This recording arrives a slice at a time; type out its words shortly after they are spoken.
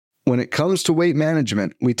When it comes to weight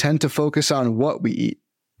management, we tend to focus on what we eat,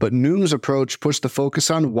 but Noom's approach puts the focus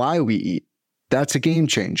on why we eat. That's a game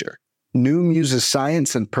changer. Noom uses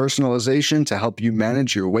science and personalization to help you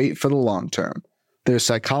manage your weight for the long term. Their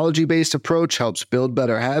psychology-based approach helps build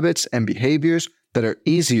better habits and behaviors that are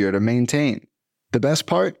easier to maintain. The best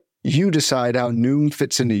part? You decide how Noom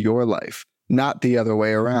fits into your life, not the other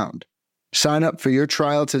way around. Sign up for your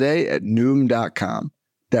trial today at Noom.com.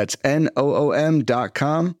 That's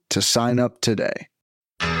Noom.com to sign up today.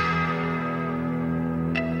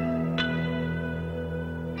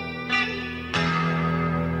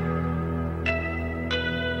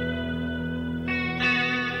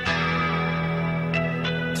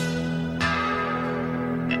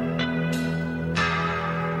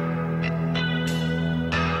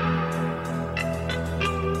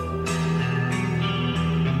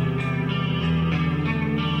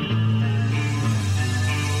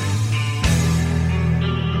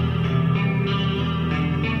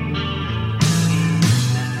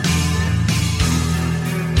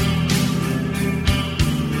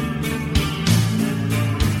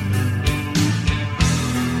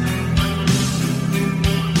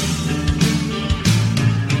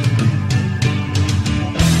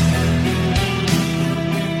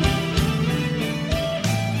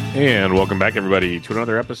 And welcome back, everybody, to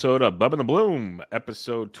another episode of Bubba and the Bloom,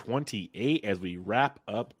 episode 28, as we wrap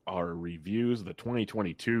up our reviews of the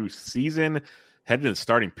 2022 season, headed to the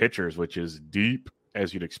starting pitchers, which is deep,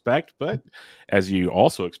 as you'd expect. But as you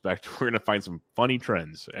also expect, we're going to find some funny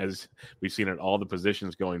trends, as we've seen at all the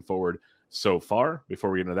positions going forward so far.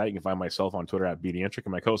 Before we get into that, you can find myself on Twitter at BDentric,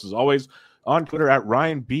 and my co-host, as always, on Twitter at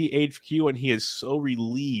RyanBHQ, and he is so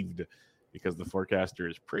relieved because the forecaster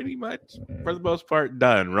is pretty much, for the most part,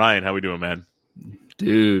 done. Ryan, how we doing, man?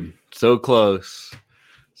 Dude, so close.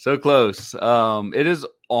 So close. It is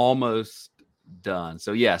almost done.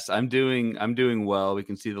 So yes, I'm doing well. We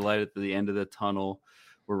can see the light at the end of the tunnel.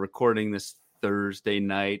 We're recording this Thursday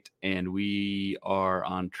night, and we are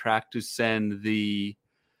on track to send the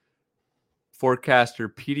forecaster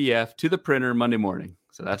PDF to the printer Monday morning.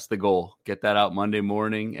 So that's the goal. Get that out Monday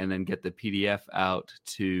morning, and then get the PDF out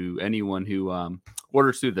to anyone who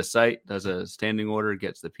orders through the site, does a standing order,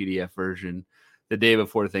 gets the PDF version the day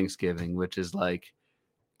before Thanksgiving, which is like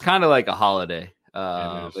kind of like a holiday.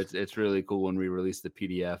 It's really cool when we release the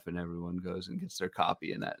PDF and everyone goes and gets their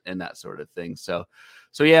copy and that sort of thing. So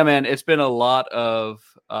yeah, man, it's been a lot of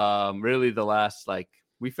really the last, like,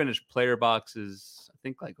 we finished player boxes, I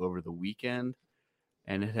think, like over the weekend.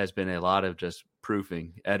 And it has been a lot of just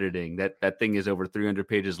proofing, editing. That thing is over 300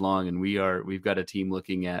 pages long, and we've got a team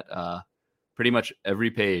looking at pretty much every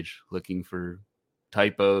page, looking for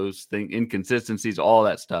typos, inconsistencies, all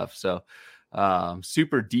that stuff. So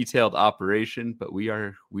super detailed operation, but we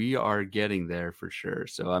are getting there for sure.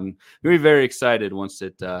 So I'm going to be very excited once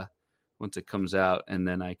it comes out, and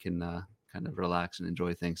then I can kind of relax and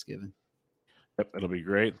enjoy Thanksgiving. Yep, it'll be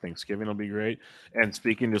great. Thanksgiving will be great. And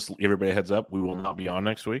speaking, just give everybody a heads up, we will not be on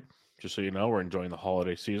next week. Just so you know, we're enjoying the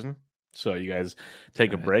holiday season. So you guys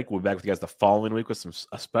take a break. We'll be back with you guys the following week with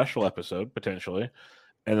a special episode, potentially.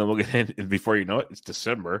 And then we'll get in, and before you know it, it's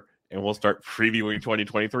December, and we'll start previewing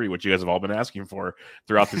 2023, which you guys have all been asking for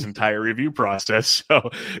throughout this entire review process. So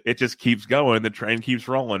it just keeps going. The train keeps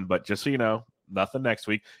rolling. But just so you know, nothing next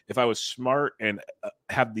week. If I was smart and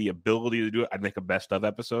have the ability to do it, I'd make a best of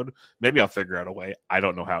episode. Maybe I'll figure out a way. I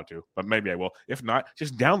don't know how to, but maybe I will. If not,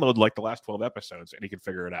 just download like the last 12 episodes and you can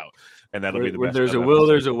figure it out. And that'll be the best. There's a will,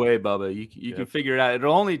 there's a way, Bubba. You can figure it out.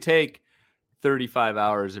 It'll only take 35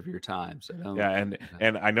 hours of your time. So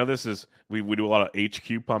and I know this is we do a lot of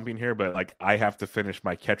HQ pumping here, but like I have to finish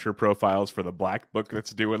my catcher profiles for the black book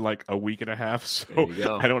that's due in like a week and a half. So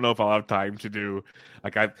I don't know if I'll have time to do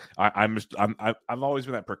like I've always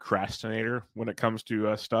been that procrastinator when it comes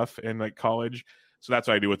to stuff in like college. So that's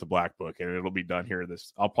what I do with the black book, and it'll be done here.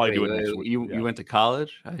 I'll probably do it next week. You went to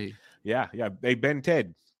college? Yeah. Hey,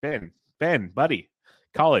 Ben, buddy,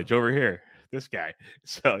 college over here. This guy.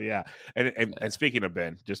 So yeah. And speaking of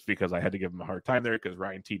Ben, just because I had to give him a hard time there because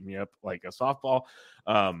Ryan teed me up like a softball.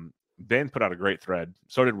 Ben put out a great thread.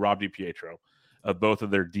 So did Rob DiPietro of both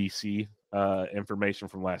of their DC information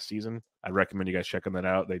from last season. I'd recommend you guys checking that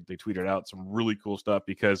out. They tweeted out some really cool stuff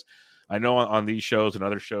because I know on these shows and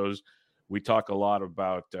other shows, we talk a lot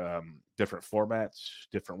about different formats,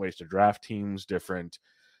 different ways to draft teams, different,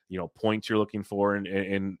 points you're looking for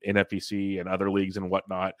in FEC and other leagues and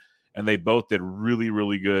whatnot. And they both did really,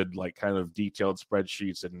 really good, like kind of detailed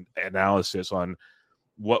spreadsheets and analysis on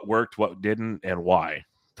what worked, what didn't, and why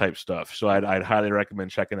type stuff. So I'd highly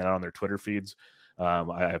recommend checking that out on their Twitter feeds.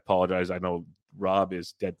 I apologize. I know Rob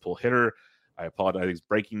is Deadpool Hitter. I apologize. It's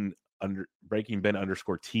Breaking Ben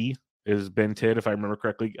 _T is Ben Tidd, if I remember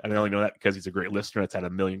correctly. I only know that because he's a great listener that's had a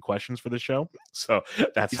million questions for the show. So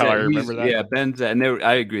that's how I remember that. Yeah, Ben's and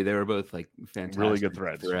I agree. They were both like fantastic, really good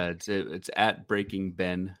threads. It's at Breaking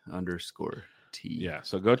Ben _T. Yeah,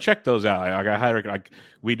 so go check those out. I highly recommend.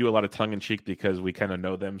 We do a lot of tongue in cheek because we kind of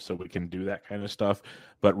know them, so we can do that kind of stuff.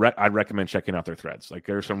 But I'd recommend checking out their threads. Like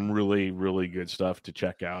there's some really, really good stuff to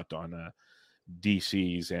check out on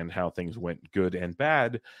DCs and how things went good and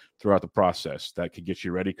bad throughout the process. That could get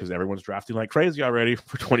you ready because everyone's drafting like crazy already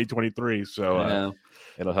for 2023. So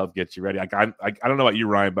it'll help get you ready. I don't know about you,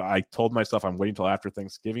 Ryan, but I told myself I'm waiting till after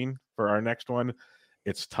Thanksgiving for our next one.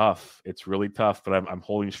 It's tough. It's really tough, but I'm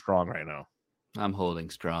holding strong right now. I'm holding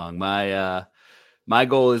strong. My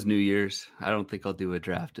goal is New Year's. I don't think I'll do a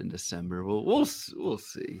draft in December. We'll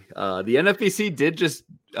see. The NFBC did just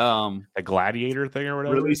a gladiator thing or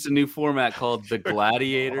whatever, release a new format called the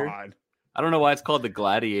Gladiator. I don't know why it's called the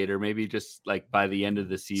Gladiator. Maybe just like by the end of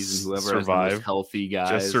the season, whoever has the most healthy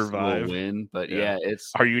guys will win. But yeah,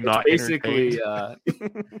 are you not basically?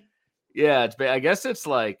 Yeah, I guess it's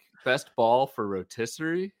like best ball for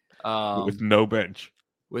rotisserie with no bench.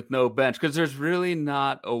 With no bench, because there's really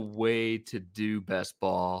not a way to do best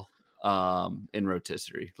ball in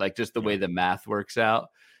rotisserie. Like just the way the math works out.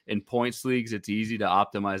 In points leagues, it's easy to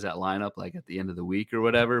optimize that lineup like at the end of the week or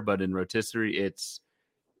whatever. But in rotisserie,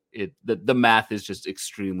 the math is just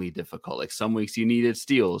extremely difficult. Like some weeks you needed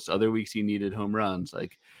steals, other weeks you needed home runs,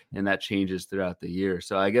 and that changes throughout the year.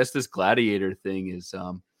 So I guess this gladiator thing is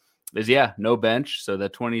no bench. So the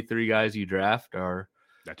 23 guys you draft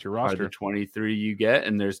that's your roster. Are the 23 you get,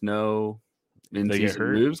 and there's no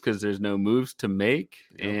in-season moves because there's no moves to make,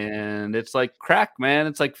 and it's like crack, man.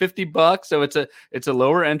 It's like $50, so it's a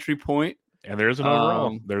lower entry point, and there's an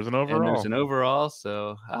overall. There's an overall.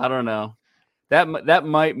 So I don't know. That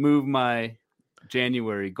might move my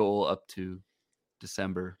January goal up to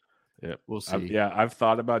December. Yeah, we'll see. I've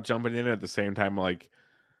thought about jumping in at the same time. Like,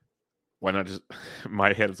 why not just?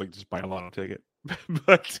 My head is like just buy a lotto ticket.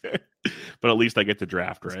 but at least I get to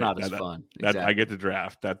draft, right? It's not as fun. Exactly. I get to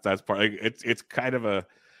draft. That's part. Like, it's kind of a,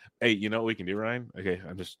 hey, you know what we can do, Ryan? Okay,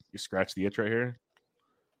 you scratch the itch right here.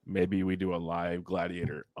 Maybe we do a live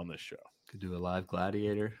gladiator on this show. Could do a live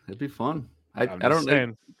gladiator. It'd be fun. I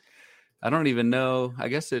don't even know. I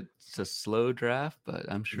guess it's a slow draft,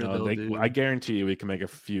 but I'm sure they'll do. I guarantee you we can make a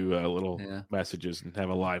few little messages and have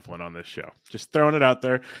a live one on this show. Just throwing it out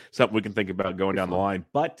there. Something we can think about going down the line.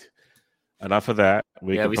 But enough of that.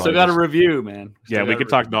 We still got a review, man. We could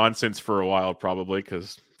talk nonsense for a while probably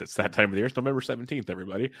because it's that time of the year. It's November 17th,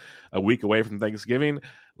 everybody. A week away from Thanksgiving.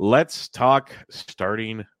 Let's talk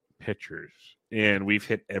starting pitchers. And we've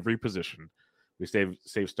hit every position. We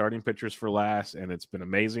saved starting pitchers for last, and it's been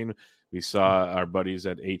amazing. We saw our buddies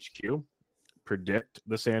at HQ predict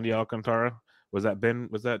the Sandy Alcantara. Was that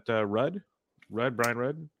Rudd? Brian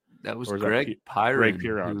Rudd? That was Greg Pyron. Greg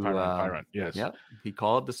Pyron. Yes. Yep. He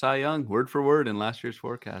called the Cy Young word for word in last year's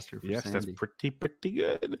forecaster. Yes, Sandy. That's pretty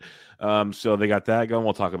good. So they got that going.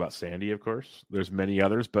 We'll talk about Sandy, of course. There's many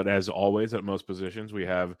others, but as always, at most positions, we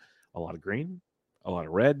have a lot of green, a lot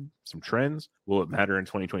of red, some trends. Will it matter in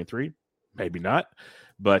 2023? Maybe not.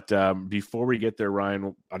 But before we get there,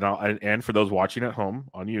 Ryan, and for those watching at home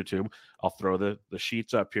on YouTube, I'll throw the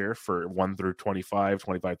sheets up here for 1 through 25,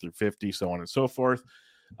 25 through 50, so on and so forth.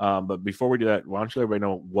 But before we do that, why don't you let everybody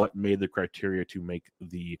know what made the criteria to make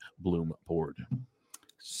the Bloom board?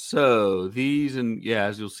 So these, and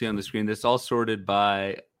as you'll see on the screen, this all sorted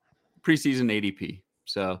by preseason ADP.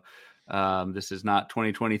 So this is not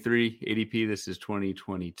 2023 ADP. This is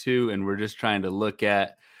 2022. And we're just trying to look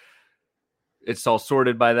at, it's all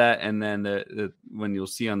sorted by that. And then the when you'll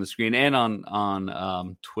see on the screen and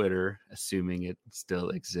on Twitter, assuming it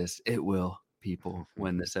still exists, it will, people,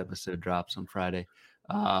 when this episode drops on Friday.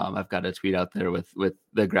 I've got a tweet out there with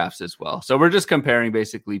the graphs as well. So we're just comparing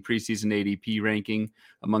basically preseason ADP ranking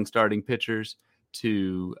among starting pitchers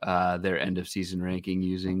to their end of season ranking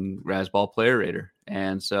using Razzball Player Rater.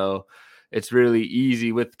 And so it's really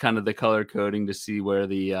easy with kind of the color coding to see where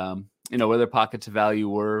the where their pockets of value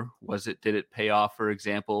were. Did it pay off, for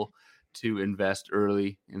example, to invest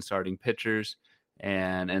early in starting pitchers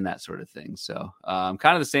and that sort of thing. So kind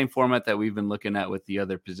of the same format that we've been looking at with the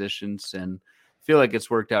other positions, and feel like it's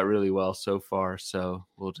worked out really well so far. So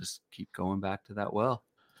we'll just keep going back to that well.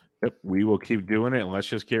 Yep, we will keep doing it, and let's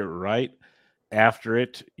just get right after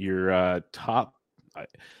it. Your top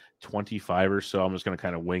 25 or so. I'm just going to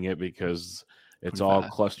kind of wing it because it's 25. All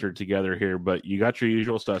clustered together here. But you got your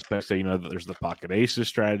usual suspects. So, there's the pocket aces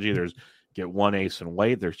strategy. There's get one ace and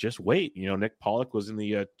wait. There's just wait. Nick Pollock was in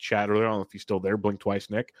the chat earlier. I don't know if he's still there. Blink twice,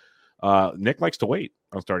 Nick. Nick likes to wait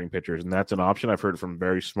on starting pitchers, and that's an option. I've heard from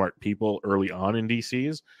very smart people early on in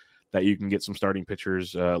DCs that you can get some starting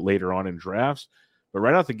pitchers later on in drafts. But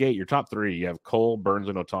right out the gate, your top three, you have Cole, Burns,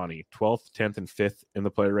 and Ohtani, 12th, 10th, and 5th in the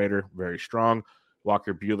player rater, very strong.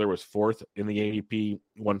 Walker Buehler was 4th in the ADP,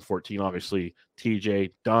 114, obviously.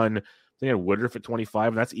 TJ, Dunn. They had Woodruff at 25,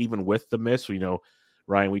 and that's even with the miss.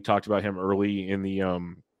 Ryan, we talked about him early in the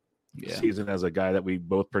season as a guy that we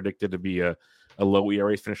both predicted to be a low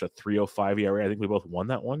ERA, finished a 3.05 ERA. I think we both won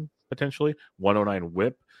that one, potentially. 109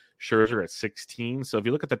 whip. Scherzer at 16. So if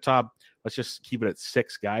you look at the top, let's just keep it at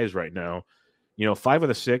 6 guys right now. 5 of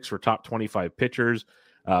the 6 were top 25 pitchers.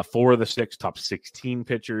 4 of the 6 top 16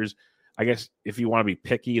 pitchers. I guess if you want to be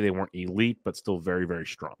picky, they weren't elite, but still very, very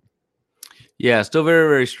strong. Yeah, still very,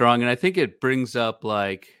 very strong. And I think it brings up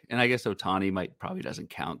and I guess Ohtani probably doesn't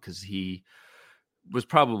count because he was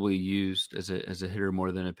probably used as a hitter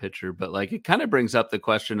more than a pitcher. But it kind of brings up the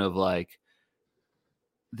question of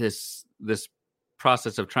this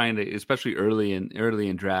process of trying to, especially early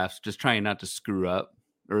in drafts, just trying not to screw up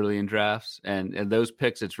early in drafts. And those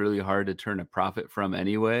picks, it's really hard to turn a profit from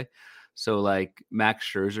anyway. So Max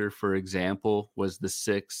Scherzer, for example, was the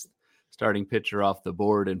 6th starting pitcher off the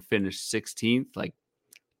board and finished 16th.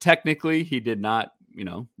 Technically he did not,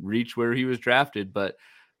 reach where he was drafted, but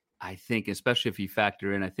I think, especially if you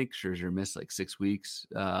factor in, I think Scherzer missed 6 weeks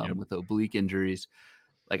with oblique injuries.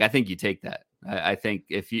 I think you take that. I think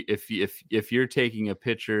if you're taking a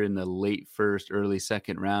pitcher in the late first, early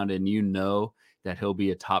second round, and that he'll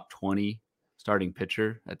be a top 20 starting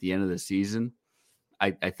pitcher at the end of the season,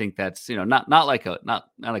 I think that's not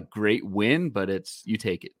a great win, but you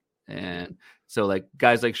take it. And so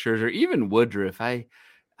guys like Scherzer, even Woodruff, I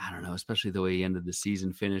don't know, especially the way he ended the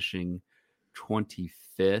season finishing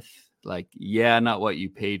 25th. Not what you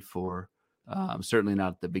paid for. Certainly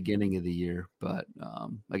not at the beginning of the year, but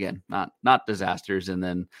again, not disasters. And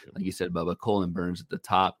then, like you said, Bubba, Cole and Burns at the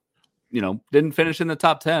top, didn't finish in the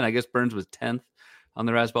top 10. I guess Burns was 10th on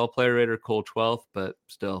the Razzball player rater, Cole 12th, but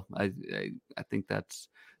still, I think that's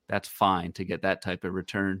fine to get that type of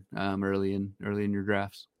return early in your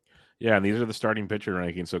drafts. Yeah, and these are the starting pitcher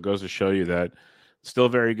rankings, so it goes to show you that still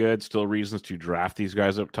very good, still reasons to draft these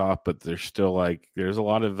guys up top, but there's still there's a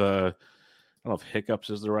lot of I don't know if hiccups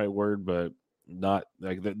is the right word, but not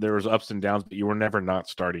there was ups and downs, but you were never not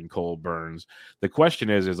starting Cole, Burns. The question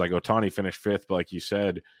is Ohtani finished 5th, but like you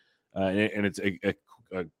said, and it's a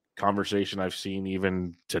conversation I've seen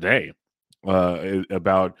even today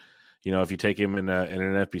about if you take him in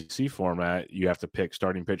an FBC format, you have to pick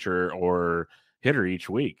starting pitcher or hitter each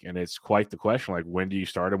week, and it's quite the question. When do you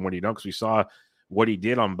start him, when do you don't? Because we saw what he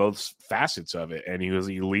did on both facets of it, and he was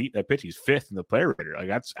elite at pitch. He's 5th in the player rater.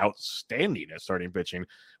 That's outstanding at starting pitching.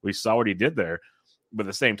 We saw what he did there, but at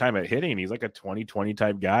the same time at hitting, he's a 20-20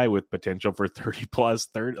 type guy with potential for 30 plus,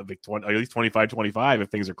 at least 25 if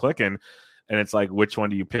things are clicking. And it's which one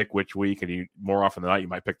do you pick which week? And more often than not, you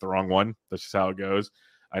might pick the wrong one. That's just how it goes.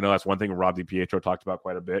 I know that's one thing Rob DiPietro talked about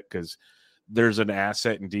quite a bit, because there's an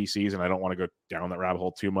asset in DCs, and I don't want to go down that rabbit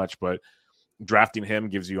hole too much, but drafting him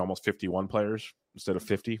gives you almost 51 players instead of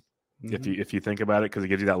 50. Mm-hmm. If you think about it, because it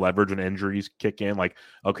gives you that leverage when injuries kick in.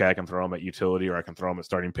 Okay, I can throw him at utility, or I can throw him at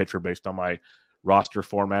starting pitcher based on my roster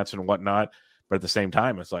formats and whatnot. But at the same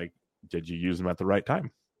time, it's did you use them at the right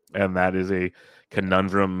time? And that is a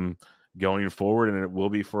conundrum going forward, and it will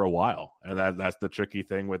be for a while. And that's the tricky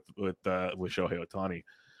thing with Shohei Ohtani.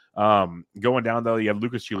 Going down though, you have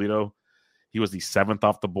Lucas Giolito. He was the 7th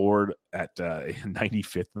off the board at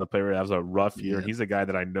 95th in the player. That was a rough year. And he's a guy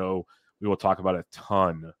that I know we will talk about a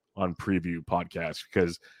ton on preview podcasts,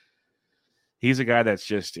 because he's a guy that's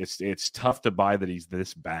just, it's tough to buy that he's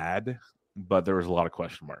this bad, but there was a lot of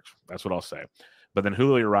question marks. That's what I'll say. But then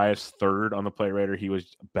Julio Urias, 3rd on the player rater. He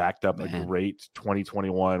was backed up a great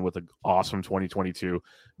 2021 with an awesome 2022.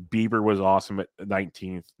 Bieber was awesome at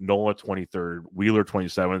 19th. Nola 23rd. Wheeler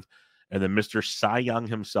 27th. And then Mr. Cy Young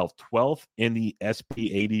himself, 12th in the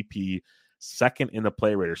SP ADP, 2nd in the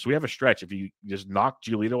play rater. So we have a stretch. If you just knock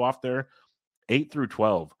Giolito off there, 8 through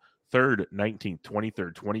 12, 3rd, 19th,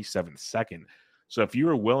 23rd, 27th, 2nd. So if you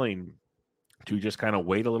were willing to just kind of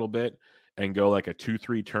wait a little bit and go a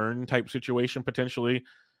 2-3 turn type situation, potentially,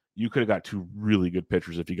 you could have got 2 really good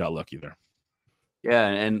pitchers if you got lucky there. Yeah,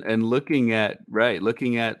 and looking at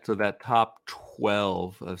so that top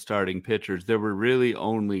 12 of starting pitchers, there were really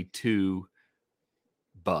only 2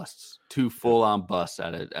 busts, 2 full-on busts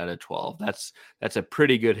out of 12. That's a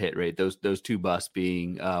pretty good hit rate. Those 2 busts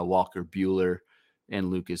being Walker Buehler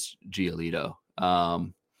and Lucas Giolito.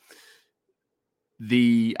 I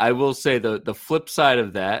will say the flip side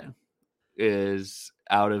of that is,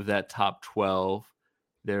 out of that top 12,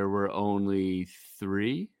 there were only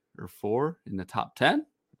 3 or 4 in the top 10,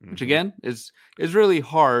 which Mhm. again is really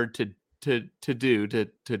hard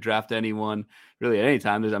to draft anyone really at any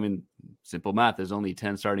time. I mean, simple math, there's only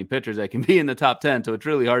 10 starting pitchers that can be in the top 10, so it's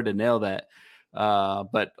really hard to nail that.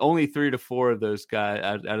 But only 3 to 4 of those guys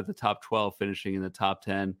out of the top 12 finishing in the top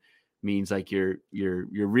 10 means like your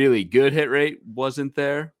really good hit rate wasn't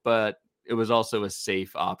there, but it was also a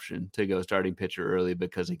safe option to go starting pitcher early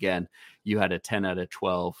because again, you had a 10 out of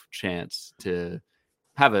 12 chance to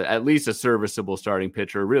have at least a serviceable starting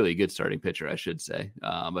pitcher, a really good starting pitcher, I should say,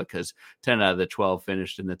 because 10 out of the 12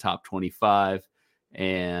 finished in the top 25,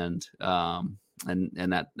 and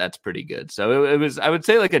that's pretty good. So it was, I would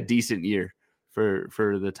say, like a decent year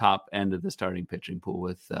for the top end of the starting pitching pool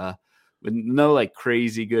with no like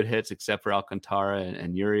crazy good hits except for Alcantara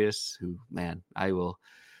and Urias, who, man, I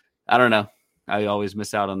don't know. I always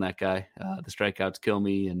miss out on that guy. The strikeouts kill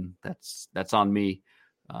me, and that's on me.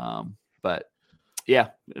 But yeah,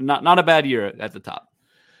 not a bad year at the top.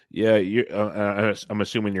 Yeah, I'm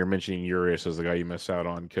assuming you're mentioning Urias as the guy you miss out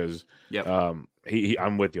on because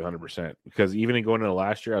I'm with you 100%. Because even in going into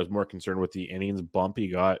last year, I was more concerned with the innings bump he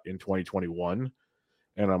got in 2021,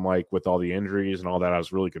 and I'm like, with all the injuries and all that, I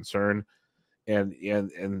was really concerned.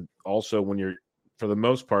 And also when you're, for the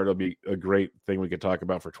most part, it'll be a great thing we could talk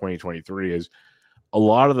about for 2023 is a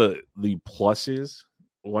lot of the pluses,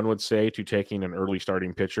 one would say, to taking an early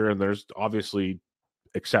starting pitcher, and there's obviously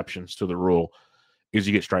exceptions to the rule, is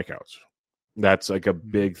you get strikeouts. That's like a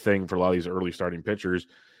big thing for a lot of these early starting pitchers.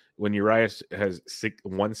 When Urias has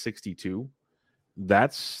 162,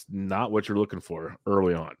 that's not what you're looking for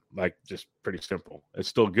early on. Like, just pretty simple. It's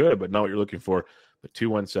still good, but not what you're looking for. But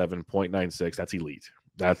 217, 0.96, that's elite.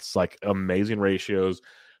 That's like amazing ratios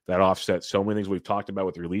that offset so many things we've talked about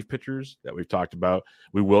with relief pitchers that we've talked about.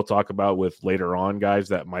 We will talk about with later on guys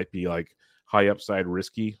that might be like high upside,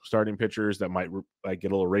 risky starting pitchers that might like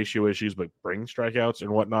get a little ratio issues, but bring strikeouts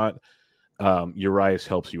and whatnot. Urias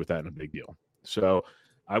helps you with that in a big deal. So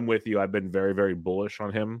I'm with you. I've been very, very bullish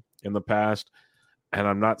on him in the past. And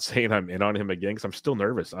I'm not saying I'm in on him again because I'm still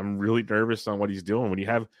nervous. I'm really nervous on what he's doing. When you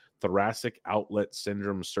have thoracic outlet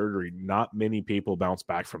syndrome surgery, not many people bounce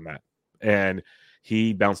back from that. And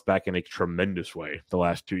he bounced back in a tremendous way the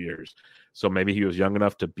last 2 years. So maybe he was young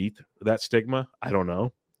enough to beat that stigma. I don't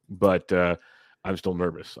know. But I'm still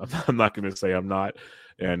nervous. I'm not going to say I'm not.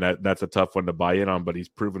 And that's a tough one to buy in on, but he's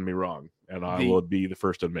proven me wrong. And I will be the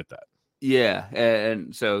first to admit that. Yeah,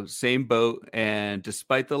 and so same boat. And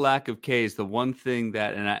despite the lack of Ks, the one thing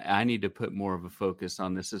that, and I need to put more of a focus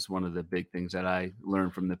on this, is one of the big things that I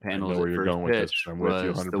learned from the panels at first pitch I'm with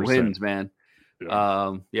you 100%. The wins, man.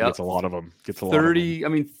 Yeah. Gets a lot of them. 30. I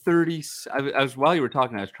mean, 30. I was, while you were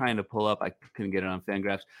talking, I was trying to pull up. I couldn't get it on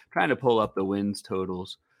Fangraphs. Trying to pull up the wins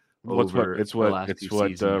totals. It's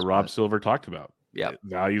what Rob Silver talked about. Yeah,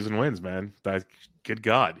 values and wins, man. That, good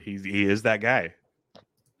God, he is that guy.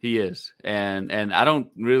 He is, and I don't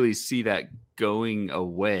really see that going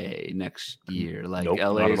away next year. Like, nope,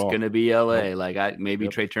 LA is going to be LA. Nope. Like, maybe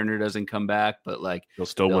Trey Turner doesn't come back, but like they'll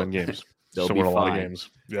still win games. They'll still be win a fine. lot of games.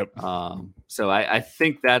 Yep. So I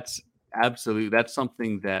think that's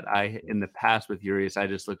something that in the past with Urias, I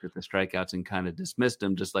just looked at the strikeouts and kind of dismissed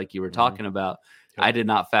him, just like you were talking about. Yep. I did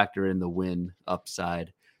not factor in the win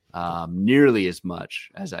upside nearly as much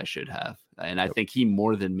as I should have, and I think he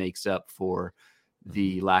more than makes up for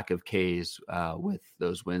the lack of Ks with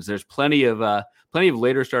those wins. There's plenty of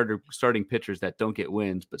later starting pitchers that don't get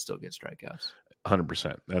wins but still get strikeouts.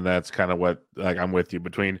 100%, and that's kind of what, like, I'm with you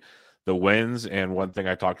between the wins and one thing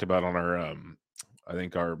I talked about on our I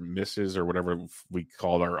think our misses or whatever we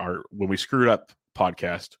called our when we screwed up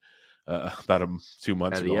podcast about 2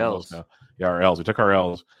 months ago. L's. Now. Yeah, our L's. We took our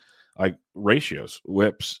L's. Like ratios,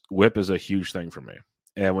 whip is a huge thing for me.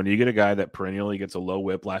 And when you get a guy that perennially gets a low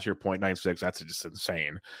whip, last year 0.96, that's just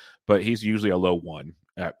insane. But he's usually a low 1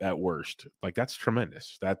 at worst. Like, that's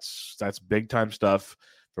tremendous. That's big time stuff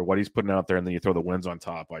for what he's putting out there. And then you throw the wins on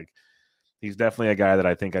top. Like, he's definitely a guy that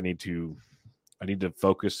I think I need to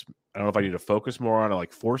focus. I don't know if I need to focus more on,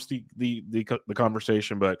 like, force the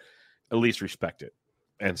conversation, but at least respect it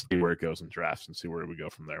and see where it goes in drafts and see where we go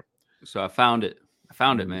from there. So I found it,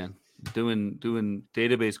 man. Doing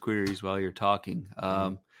database queries while you're talking.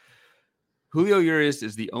 Julio Urias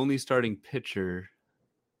is the only starting pitcher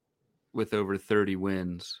with over 30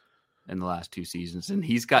 wins in the last 2 seasons, and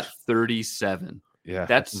he's got 37. Yeah,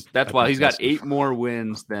 that's why he's got 8 more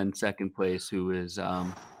wins than second place, who is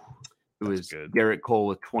Garrett Cole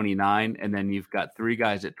with 29, and then you've got 3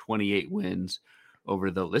 guys at 28 wins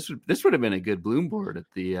over the this would have been a good bloom board at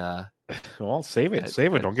the well, save it.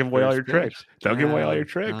 Don't give away all your tricks. Don't give away all your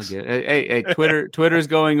tricks. Hey, Twitter's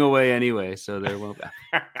going away anyway, so there won't be.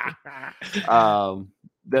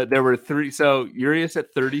 There were 3. So Urias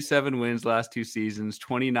at 37 wins last 2 seasons,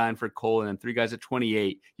 29 for Cole, and then 3 guys at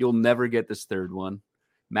 28. You'll never get this third one.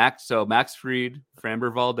 Max Fried,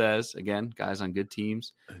 Framber Valdez, again, guys on good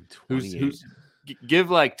teams. Who's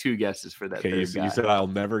give like 2 guesses for that. Okay, third guy. You said I'll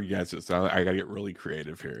never guess it, so I gotta get really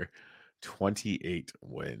creative here. 28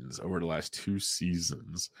 wins over the last 2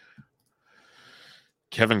 seasons.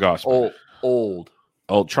 Kevin Gausman. Old.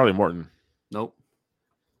 Charlie Morton. Nope.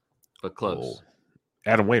 But close. Old.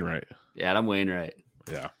 Adam Wainwright. Yeah, Adam Wainwright.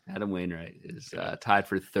 Yeah. Adam Wainwright is tied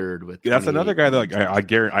for third with. That's another guy that like I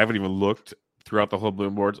guarantee I haven't even looked throughout the whole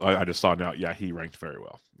bloom boards. I just saw now. Yeah, he ranked very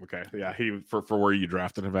well. Okay. Yeah, he for where you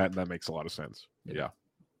drafted him at, and that makes a lot of sense. Yeah.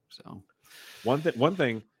 So one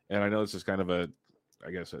thing, and I know this is kind of a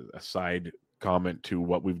side comment to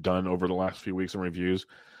what we've done over the last few weeks in reviews.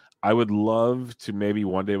 I would love to maybe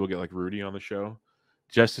one day we'll get like Rudy on the show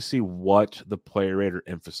just to see what the player rater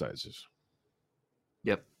emphasizes.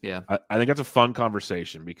 Yep. Yeah. I think that's a fun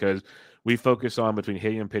conversation because we focus on between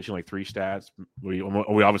hitting and pitching like 3 stats. We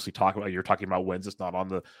obviously talk about, you're talking about wins. It's not on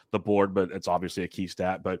the board, but it's obviously a key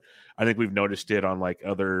stat. But I think we've noticed it on like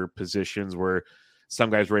other positions where some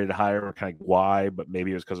guys rated higher or kind of why, but maybe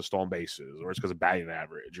it was because of stolen bases or it's because of batting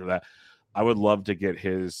average or that. I would love to get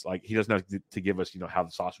his, like, he doesn't have to give us, how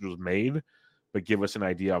the sausage was made, but give us an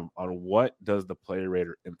idea on what does the player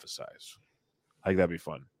rater emphasize. I think that'd be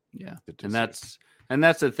fun. Yeah. And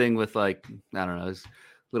that's the thing with like, I don't know, it's a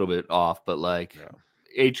little bit off, but like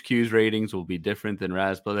HQ's ratings will be different than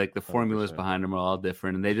RAS, but like the formulas 100%. behind them are all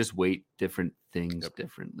different and they just weight different things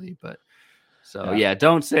differently. But so,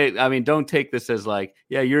 don't take this as like,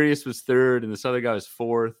 Urias was 3rd and this other guy was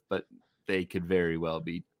 4th, but they could very well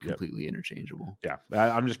be completely interchangeable. Yeah.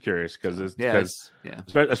 I'm just curious because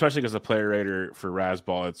especially because the player rater for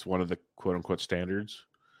Razzball, it's one of the quote unquote standards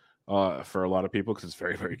for a lot of people because it's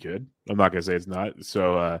very, very good. I'm not going to say it's not.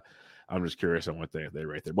 So I'm just curious on what they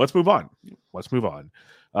rate there. Let's move on.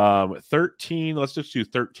 13. Let's just do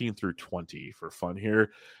 13 through 20 for fun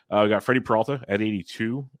here. We got Freddie Peralta at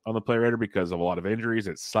 82 on the player rater because of a lot of injuries.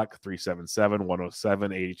 It sucked 377,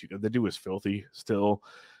 107, 82. The dude was filthy still.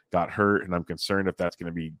 Got hurt, and I'm concerned if that's going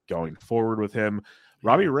to be going forward with him.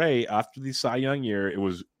 Robbie Ray, after the Cy Young year, it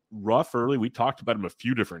was rough early. We talked about him a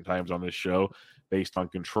few different times on this show based on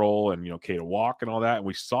control and, K to walk and all that. And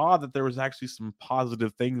we saw that there was actually some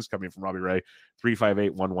positive things coming from Robbie Ray.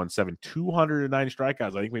 358, 117, 209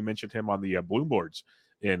 strikeouts. I think we mentioned him on the bloom boards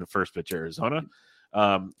in First Pitch Arizona.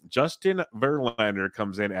 Justin Verlander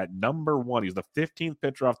comes in at number 1. He's the 15th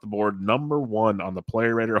pitcher off the board, number 1 on the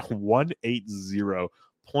player rater,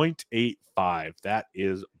 180.85. That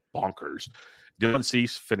is bonkers. Dylan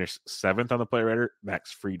Cease finished 7th on the player rater.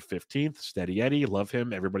 Max Fried 15th. Steady Eddie, love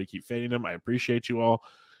him. Everybody keep fading him. I appreciate you all.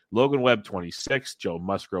 Logan Webb 26th. Joe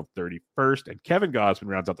Musgrove 31st. And Kevin Gausman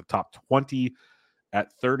rounds out the top 20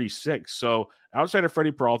 at 36. So outside of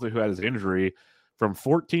Freddie Peralta, who had his injury, from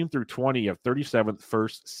 14 through 20 of 37th,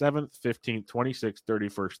 1st, 7th, 15th, 26th,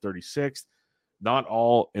 31st, 36th. Not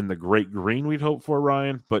all in the great green we'd hope for,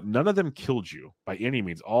 Ryan, but none of them killed you by any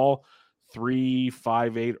means. All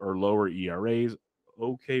 3.58 or lower ERAs,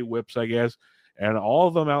 okay whips, I guess, and all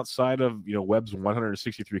of them outside of Webb's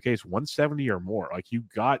 163 Ks, 170 or more. Like you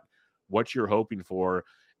got what you're hoping for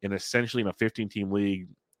in essentially in a 15-team league,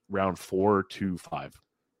 round 4 to 5.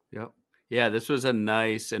 Yep. Yeah, this was a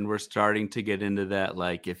nice, and we're starting to get into that.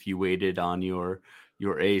 Like if you waited on your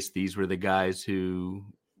ace, these were the guys who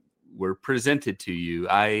were presented to you.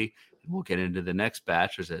 We'll get into the next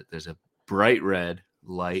batch. There's a bright red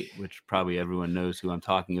light, which probably everyone knows who I'm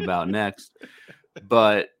talking about next.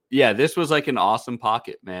 But yeah, this was like an awesome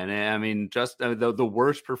pocket, man. I mean, just the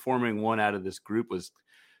worst performing one out of this group was,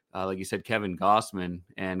 like you said, Kevin Gausman.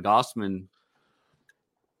 And Gausman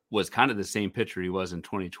was kind of the same pitcher he was in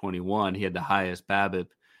 2021. He had the highest BABIP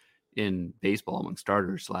in baseball among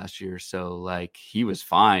starters last year. So like he was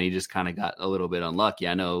fine. He just kind of got a little bit unlucky.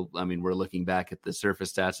 We're looking back at the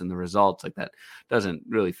surface stats and the results, like that doesn't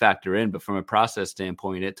really factor in, but from a process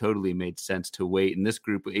standpoint, it totally made sense to wait. And this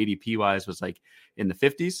group ADP wise was like in the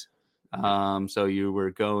 50s. So you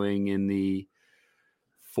were going in the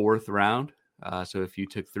 4th round. So if you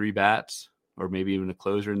took 3 bats or maybe even a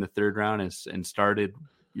closer in the 3rd round and started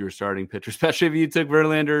your starting pitcher, especially if you took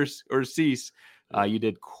Verlander or Cease, you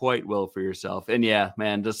did quite well for yourself. And yeah,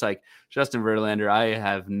 man, just like Justin Verlander, I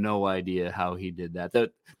have no idea how he did that.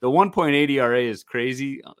 The 1.8 ERA is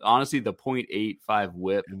crazy. Honestly, the 0.85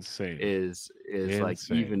 whip insane is like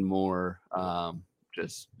even more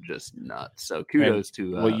just nuts. So kudos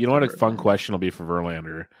to. Well, you know what a fun Verlander. question will be for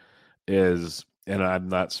Verlander is, and I'm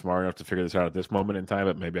not smart enough to figure this out at this moment in time,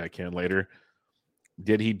 but maybe I can later.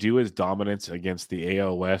 Did he do his dominance against the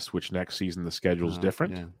AL West, which next season the schedule's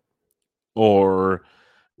different? Yeah. Or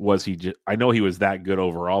was he just, I know he was that good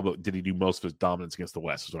overall, but did he do most of his dominance against the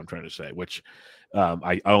West is what I'm trying to say, which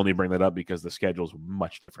I only bring that up because the schedule's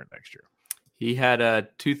much different next year. He had a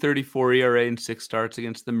 2.34 ERA in 6 starts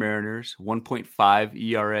against the Mariners, 1.5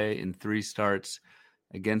 ERA in 3 starts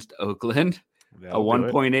against Oakland, a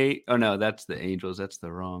 1.8. Oh, no, that's the Angels. That's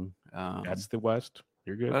the wrong. That's the West.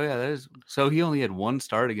 You're good. Oh, yeah, that is. So he only had 1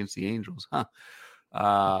 start against the Angels, huh?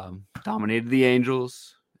 Dominated the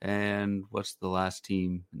Angels. And what's the last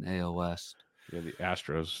team in AL West? Yeah, the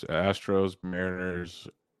Astros, Mariners,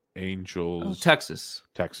 Angels. Oh, Texas,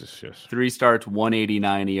 yes. 3 starts,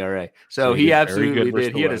 1.89 ERA. So he absolutely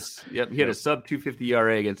did. He had a sub 2.50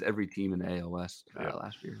 ERA against every team in the AL West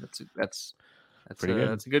last year. That's pretty good.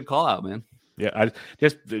 That's a good call out, man. Yeah,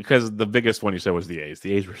 just because the biggest one you said was the A's.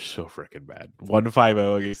 The A's were so freaking bad.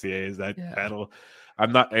 1-5-0 against the A's. That'll.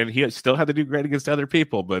 I'm not, and he still had to do great against other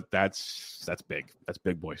people, but that's big. That's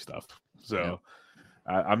big boy stuff. So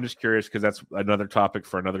I'm just curious because that's another topic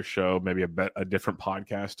for another show, maybe a different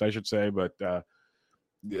podcast, I should say. But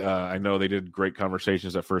I know they did great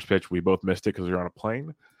conversations at First Pitch. We both missed it because we were on a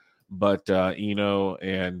plane. But Eno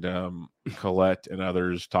and Colette and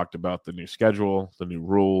others talked about the new schedule, the new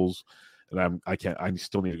rules. And I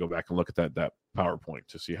still need to go back and look at that PowerPoint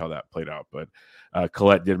to see how that played out. But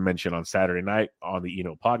Colette did mention on Saturday night on the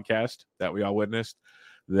Eno podcast that we all witnessed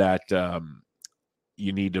that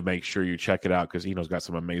you need to make sure you check it out because Eno's got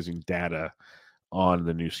some amazing data on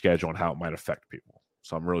the new schedule and how it might affect people.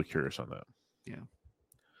 So I'm really curious on that. Yeah.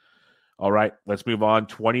 All right, let's move on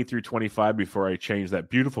 20 through 25 before I change that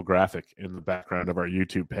beautiful graphic in the background of our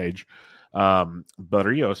YouTube page.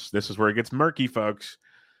 Barrios, this is where it gets murky, folks.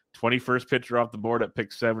 21st pitcher off the board at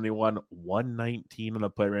pick 71, 119 on the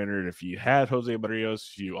play rater. And if you had Jose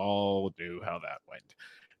Barrios, you all knew how that went.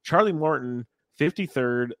 Charlie Morton,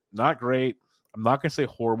 53rd, not great. I'm not going to say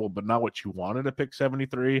horrible, but not what you wanted to pick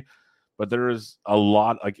 73. But there is a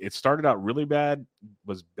lot, like it started out really bad,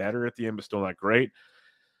 was better at the end, but still not great.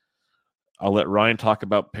 I'll let Ryan talk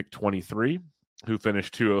about pick 23, who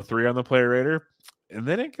finished 203 on the player rater. And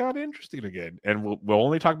then it got interesting again. And we'll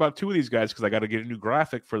only talk about 2 of these guys because I got to get a new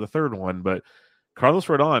graphic for the third one. But Carlos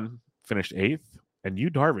Rodon finished 8th, and Yu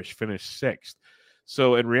Darvish finished 6th.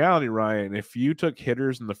 So in reality, Ryan, if you took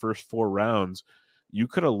hitters in the first 4 rounds, you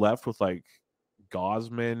could have left with like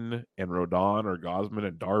Gausman and Rodon or Gausman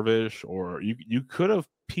and Darvish, or you could have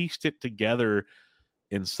pieced it together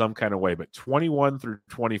in some kind of way. But 21 through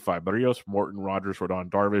 25, Barrios, Morton, Rogers, Rodon,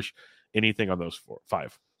 Darvish, anything on those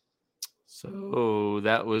 5? So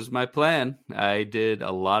that was my plan. I did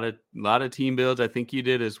a lot of team builds. I think you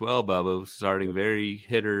did as well, Bubba, starting very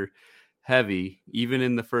hitter heavy, even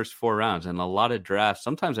in the first 4 rounds, and a lot of drafts.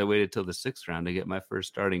 Sometimes I waited till the 6th round to get my first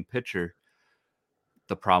starting pitcher.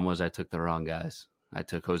 The problem was I took the wrong guys. I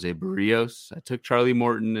took Jose Barrios, I took Charlie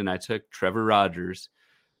Morton, and I took Trevor Rogers.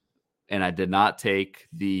 And I did not take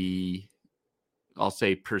the, I'll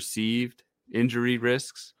say, perceived injury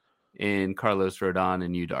risks in Carlos Rodon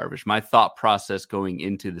and Yu Darvish. My thought process going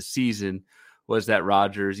into the season was that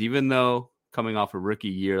Rogers, even though coming off a rookie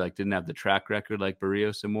year, like didn't have the track record like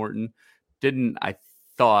Barrios and Morton, didn't, I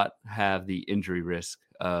thought, have the injury risk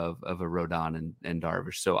of a Rodon and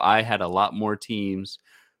Darvish. So I had a lot more teams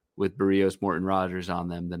with Barrios, Morton, Rogers on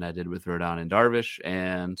them than I did with Rodon and Darvish.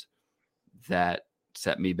 And that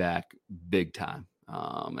set me back big time.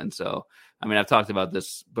 And so, I mean, I've talked about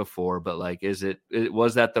this before, but like,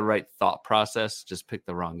 was that the right thought process? Just pick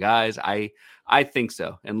the wrong guys. I think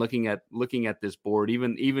so. And looking at this board,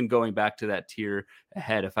 even going back to that tier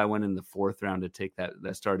ahead, if I went in the 4th round to take that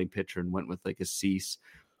starting pitcher and went with like a Cease,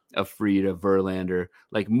 a Fried, a Verlander,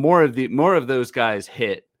 like more of those guys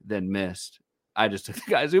hit than missed. I just took the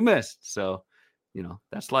guys who missed. So,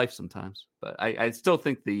 that's life sometimes, but I still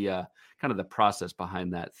think the kind of the process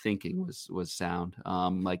behind that thinking was sound.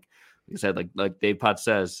 Like I said, like Dave Potts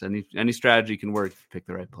says, any strategy can work if you pick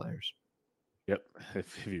the right players. Yep.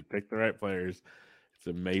 If you pick the right players, it's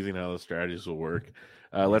amazing how those strategies will work.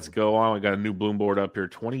 Let's go on. We got a new Bloom board up here,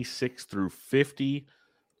 26 through 50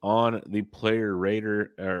 on the player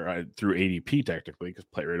rater, or through ADP technically, because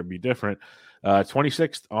player rater will be different.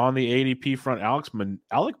 26th on the ADP front,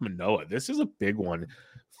 Alek Manoah. This is a big one.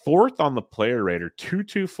 4th on the player rater,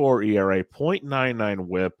 2.24 ERA, 0.99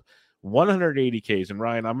 WHIP, 180 Ks. And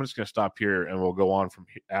Ryan, I'm just going to stop here and we'll go on from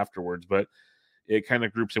afterwards. But it kind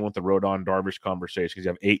of groups in with the Rodon Darvish conversation because you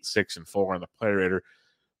have 8, 6, and 4 on the player rater.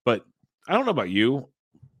 But I don't know about you.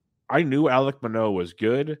 I knew Alek Manoah was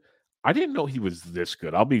good. I didn't know he was this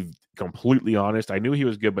good. I'll be completely honest. I knew he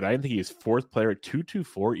was good, but I didn't think he was fourth player at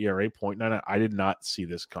 2.24 ERA, 0.9. I did not see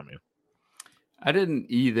this coming. I didn't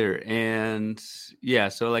either. And yeah,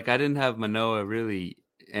 so like I didn't have Manoah really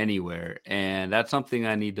anywhere. And that's something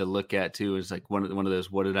I need to look at too, is like one of those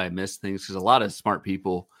what did I miss things, because a lot of smart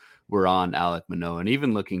people were on Alek Manoah. And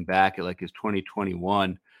even looking back at like his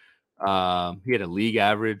 2021, he had a league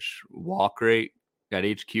average walk rate at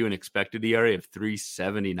HQ and expected ERA of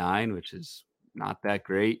 3.79, which is not that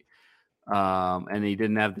great. And he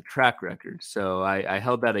didn't have the track record. So I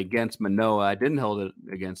held that against Manoah. I didn't hold it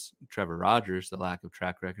against Trevor Rogers, the lack of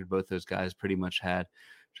track record. Both those guys pretty much had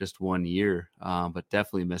just 1 year, but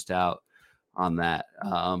definitely missed out on that.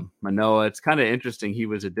 Manoah, it's kind of interesting. He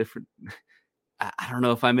was a different I don't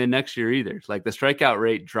know if I'm in next year either. Like the strikeout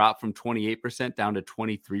rate dropped from 28% down to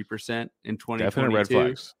 23% in 2022. Definite red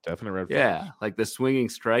flags. Yeah. Like the swinging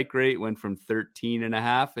strike rate went from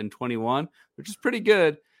 13.5 in 21, which is pretty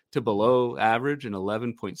good, to below average in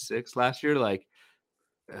 11.6 last year. Like,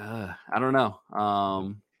 I don't know.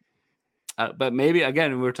 But maybe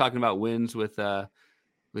again, we were talking about wins with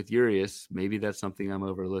Urias. Maybe that's something I'm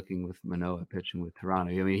overlooking with Manoah pitching with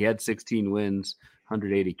Toronto. I mean, he had 16 wins,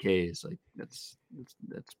 180 Ks. Like that's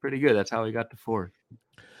pretty good. That's how he got to fourth.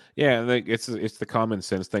 Yeah, and it's the common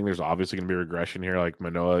sense thing. There's obviously going to be regression here. Like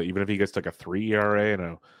Manoah, even if he gets like a 3 ERA and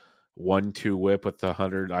a 1.2 WHIP with the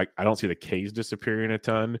 100, I don't see the Ks disappearing a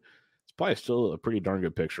ton. It's probably still a pretty darn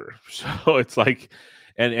good picture. So it's like,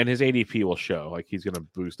 and his ADP will show. Like he's going to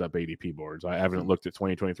boost up ADP boards. I haven't looked at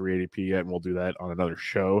 2023 ADP yet, and we'll do that on another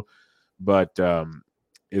show. But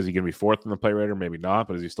is he going to be fourth in the play rater? Maybe not.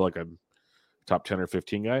 But is he still like a top 10 or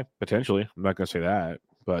 15 guy? Potentially. I'm not going to say that.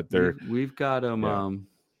 But we've got him. Yeah.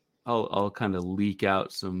 I'll kind of leak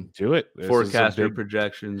out some forecaster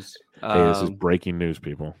projections. Hey, this is breaking news,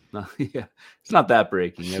 people. Yeah, it's not that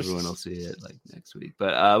breaking. Everyone will see it like next week.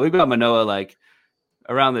 But we've got Manoah like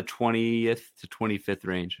around the 20th to 25th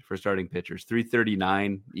range for starting pitchers.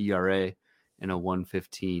 3.39 ERA and a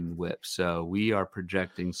 1.15 WHIP. So we are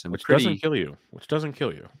projecting some. Which doesn't kill you. It doesn't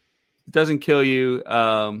kill you.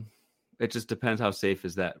 It just depends how safe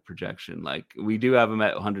is that projection. Like we do have him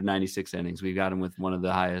at 196 innings. We've got him with one of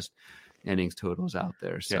the highest innings totals out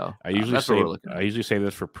there. So yeah, I usually say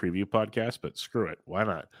this for preview podcasts, but screw it. Why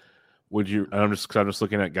not? Would you? I'm just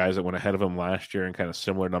looking at guys that went ahead of him last year and kind of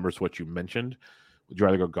similar numbers to what you mentioned. Would you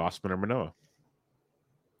rather go Gausman or Manoah?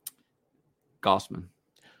 Gausman.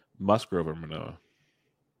 Musgrove or Manoah?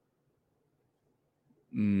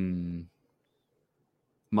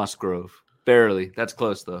 Musgrove. Barely. That's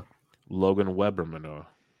close though. Logan Webb or Manoah?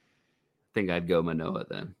 I think I'd go Manoah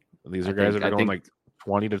then. These are guys that are going like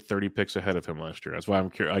 20 to 30 picks ahead of him last year. That's why I'm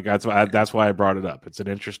curious. Like that's why I brought it up. It's an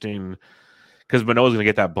interesting, because Manoah's going to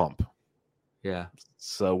get that bump. Yeah.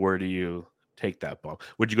 So where do you take that bump?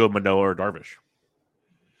 Would you go Manoah or Darvish?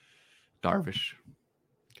 Darvish.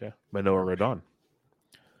 Okay. Manoah or Rodon?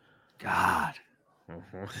 God.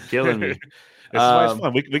 Killing me. This is why it's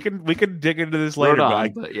fun. We can dig into this later,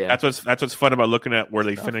 but yeah, that's what's fun about looking at where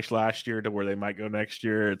they finished last year to where they might go next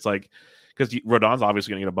year. It's like, because Rodon's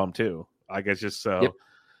obviously going to get a bump too. I guess just so,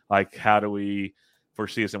 like, how do we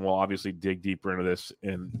foresee this? And we'll obviously dig deeper into this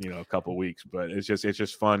in a couple of weeks. But it's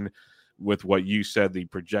just fun with what you said. The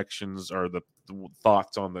projections or the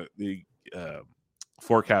thoughts on the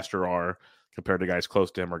forecaster are compared to guys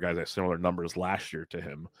close to him or guys at similar numbers last year to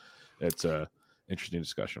him. It's a interesting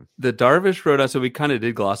discussion. The Darvish Rodon, so we kind of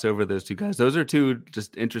did gloss over those two guys. Those are two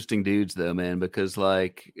just interesting dudes though, man, because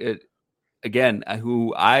like it again,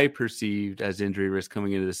 who I perceived as injury risk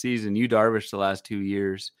coming into the season, Darvish the last 2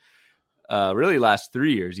 years, really last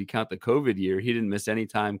 3 years. You count the COVID year, he didn't miss any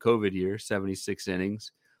time COVID year, 76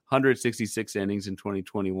 innings, 166 innings in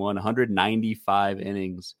 2021, 195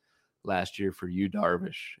 innings last year for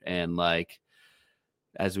Darvish. And like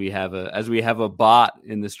as we have a bot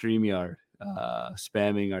in the StreamYard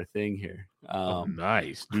spamming our thing here.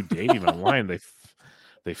 Nice. Dude, dating online.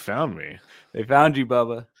 They found me. They found you,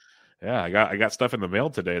 Bubba. Yeah, I got stuff in the mail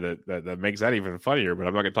today that makes that even funnier, but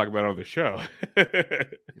I'm not gonna talk about it on the show. They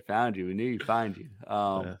found you. We knew you'd find you.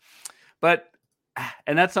 But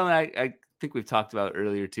and that's something I think we've talked about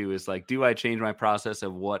earlier too, is like, do I change my process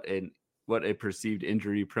of what a perceived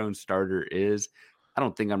injury prone starter is? I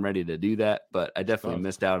don't think I'm ready to do that, but I definitely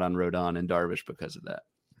missed out on Rodon and Darvish because of that.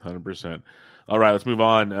 100%. All right, let's move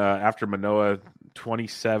on. After Manoah,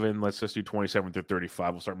 27. Let's just do 27 through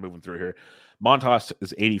 35. We'll start moving through here. Montas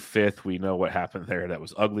is 85th. We know what happened there. That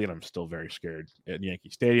was ugly, and I'm still very scared at Yankee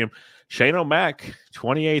Stadium. Shane O'Mac,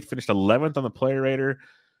 28th, finished 11th on the player rater.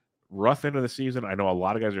 rough end of the season. I know a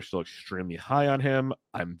lot of guys are still extremely high on him.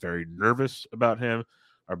 I'm very nervous about him.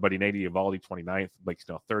 Our buddy Nate Eovaldi, 29th, Blake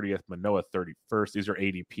Snell 30th, Manoah 31st. These are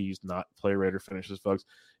ADPs, not play rater finishes, folks.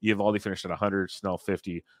 Eovaldi finished at 100, Snell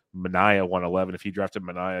 50, Manaea 111. If you drafted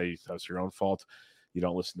Manaea, that's your own fault. You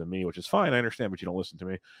don't listen to me, which is fine. I understand, but you don't listen to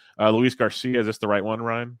me. Luis Garcia, is this the right one,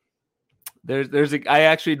 Ryan? I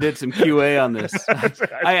actually did some QA on this.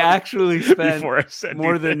 I actually spent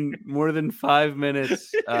more than 5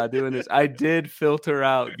 minutes doing this. I did filter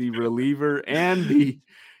out the reliever and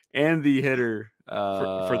the hitter.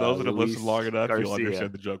 For those that have Luis listened long enough, Garcia. you'll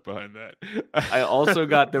understand the joke behind that. I also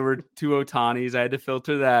got there were 2 Otanis. I had to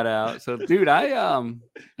filter that out. So, dude,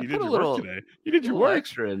 you did your work today. You did your work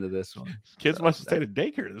extra into this one. Kids must have stayed at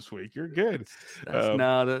daycare this week. You're good.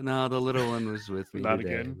 No, the little one was with me. Not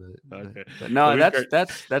today, again. But no,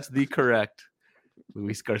 that's the correct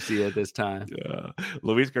Luis Garcia at this time.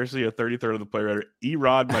 Luis Garcia, 33rd of the play rater.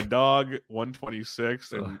 Erod, my dog,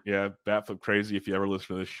 126. And yeah, bat flip crazy. If you ever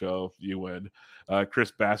listen to this show, you win.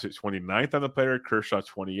 Chris Bassett, 29th on the play rater. Kershaw,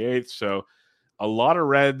 28th. So a lot of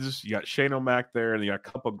reds. You got Shane O'Mac there, and you got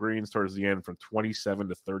a couple greens towards the end from 27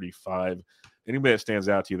 to 35. Anybody that stands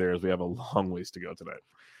out to you there is we have a long ways to go tonight.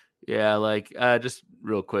 Yeah, just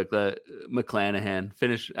real quick, McClanahan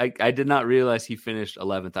finished. I did not realize he finished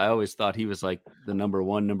 11th. I always thought he was like the number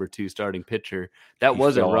 1, number 2 starting pitcher. That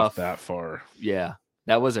was a rough that far. Yeah,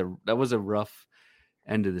 that was a rough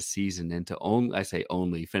end of the season. And to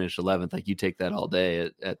only finish 11th, like you take that all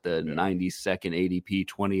day at the 92nd ADP,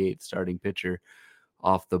 28th starting pitcher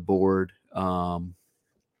off the board.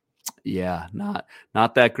 Yeah, not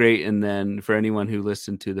that great. And then for anyone who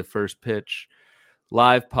listened to the first pitch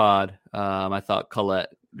live pod, I thought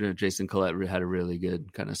Jason Collette had a really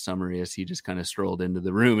good kind of summary as he just kind of strolled into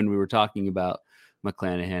the room and we were talking about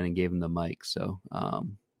McClanahan and gave him the mic. So,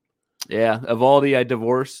 Eovaldi I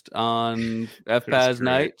divorced on FPAS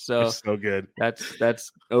night. So it's so good.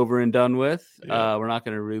 That's over and done with. Yeah. We're not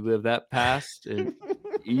going to relive that past. And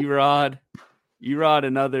Erod,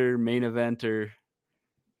 another main eventer,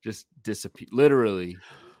 just disappeared,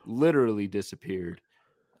 literally disappeared.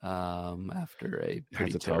 After a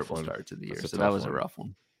pretty terrible start to the year. So that was a rough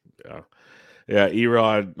one. Yeah.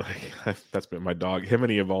 Erod, that's been my dog. Him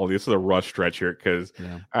and Eovaldi, this is a rough stretch here because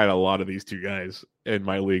I had a lot of these two guys in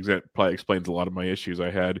my leagues. That probably explains a lot of my issues I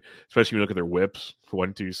had, especially when you look at their whips,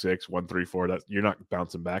 1-2-6, 1-3-4. That you're not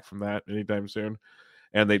bouncing back from that anytime soon.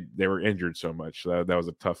 And they were injured so much. So that was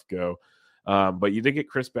a tough go. But you did get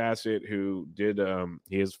Chris Bassett, who did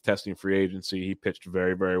he is testing free agency. He pitched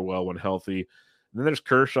very, very well when healthy. And then there's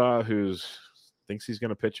Kershaw, who thinks he's going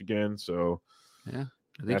to pitch again. So, yeah,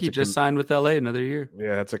 I think he just signed with LA another year.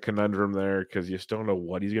 Yeah, that's a conundrum there because you just don't know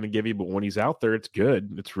what he's going to give you. But when he's out there, it's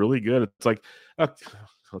good. It's really good. It's like,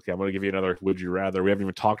 okay, I'm going to give you another would you rather. We haven't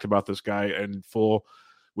even talked about this guy in full.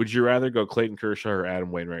 Would you rather go Clayton Kershaw or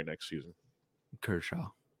Adam Wainwright next season? Kershaw.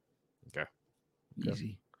 Okay.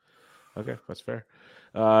 Easy. Okay, that's fair.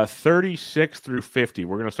 36 through 50.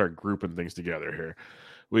 We're going to start grouping things together here.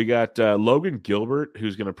 We got Logan Gilbert,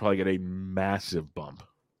 who's going to probably get a massive bump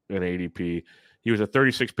in ADP. He was a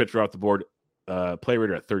 36 pitcher off the board, play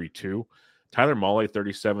rater at 32. Tyler Mahle,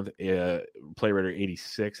 37th, play rater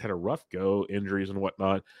 86. Had a rough go, injuries and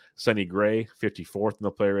whatnot. Sonny Gray, 54th in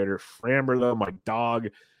the play rater. Framber, though, my dog.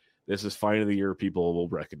 This is finally the year people will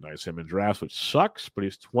recognize him in drafts, which sucks, but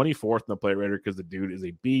he's 24th in the play rater because the dude is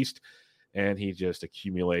a beast. And he just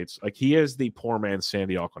accumulates. Like, he is the poor man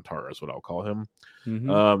Sandy Alcantara is what I'll call him.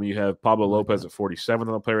 Mm-hmm. You have Pablo Lopez at 47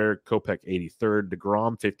 on the play rater. Kopech 83rd.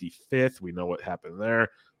 DeGrom 55th. We know what happened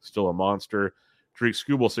there. Still a monster. Drake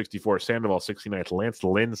Skubal 64th. Sandoval 69th. Lance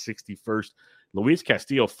Lynn 61st. Luis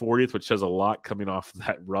Castillo 40th, which says a lot coming off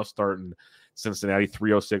that rough start in Cincinnati.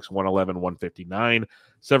 306, 111, 159.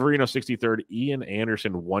 Severino 63rd. Ian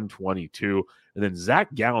Anderson 122. And then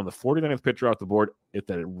Zach Gallen, the 49th pitcher off the board at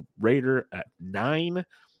the Raider at 9. And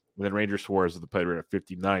then Ranger Suarez at the play rate at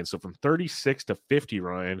 59. So from 36 to 50,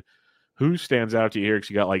 Ryan, who stands out to you here? Because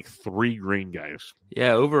you got like 3 green guys.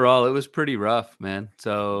 Yeah, overall, it was pretty rough, man.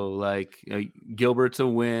 So, Gilbert's a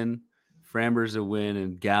win, Framber's a win,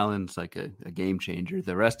 and Gallen's like a game changer.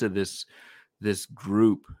 The rest of this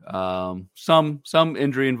group, some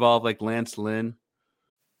injury involved, like Lance Lynn.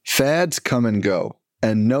 Fads come and go,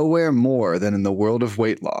 and nowhere more than in the world of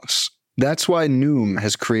weight loss. That's why Noom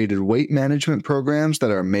has created weight management programs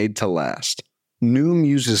that are made to last. Noom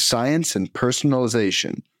uses science and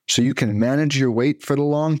personalization so you can manage your weight for the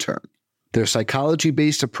long term. Their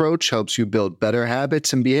psychology-based approach helps you build better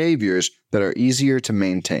habits and behaviors that are easier to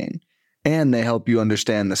maintain. And they help you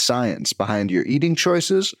understand the science behind your eating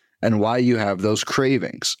choices and why you have those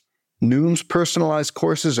cravings. Noom's personalized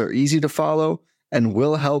courses are easy to follow and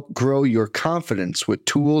will help grow your confidence with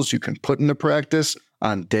tools you can put into practice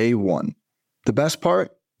on day one. The best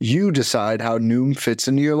part? You decide how Noom fits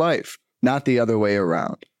into your life, not the other way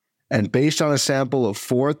around. And based on a sample of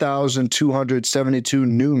 4,272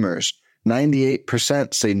 Noomers,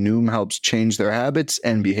 98% say Noom helps change their habits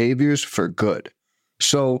and behaviors for good.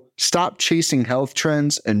 So stop chasing health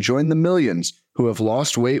trends and join the millions who have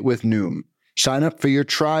lost weight with Noom. Sign up for your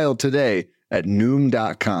trial today at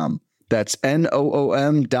Noom.com. That's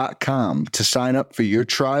Noom.com to sign up for your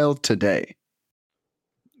trial today.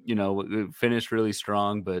 You know, it finished really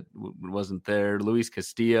strong, but wasn't there. Luis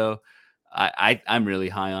Castillo, I'm really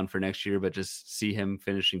high on for next year, but just see him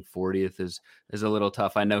finishing 40th is a little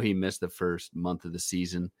tough. I know he missed the first month of the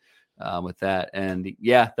season with that. And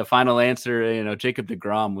yeah, the final answer, you know, Jacob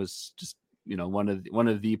deGrom was just, you know, one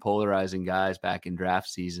of the polarizing guys back in draft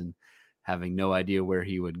season, having no idea where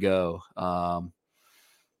he would go,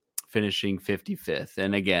 finishing 55th.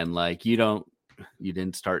 And again, like you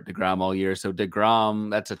didn't start deGrom all year. So deGrom,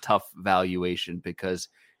 that's a tough valuation because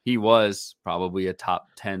he was probably a top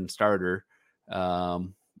 10 starter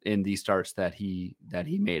in the starts that he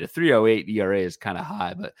made. A 3.08 ERA is kind of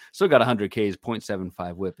high, but still got 100 Ks,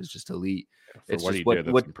 0.75 WHIP is just elite. For It's what just he did,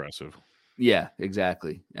 that's impressive. Yeah,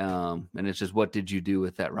 exactly. And it's just, what did you do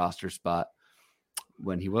with that roster spot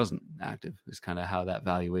when he wasn't active is kind of how that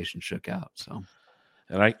valuation shook out. So.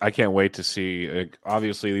 And I can't wait to see.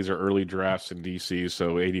 Obviously, these are early drafts in DC,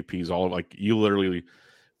 so ADPs all like you literally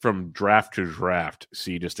from draft to draft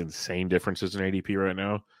see just insane differences in ADP right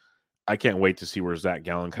now. I can't wait to see where Zach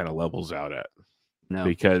Gallen kind of levels out at,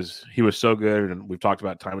 because he was so good, and we've talked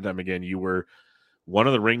about time and time again. You were one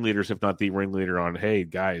of the ringleaders, if not the ringleader, on hey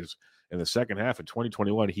guys. In the second half of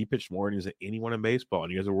 2021, he pitched more innings than anyone in baseball,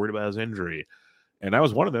 and you guys are worried about his injury, and I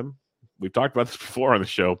was one of them. We've talked about this before on the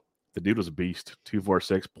show. The dude was a beast.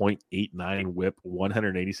 246, 0.89 WHIP,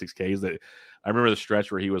 186 Ks. That I remember the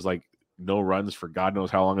stretch where he was like no runs for God knows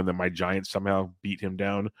how long, and then my Giants somehow beat him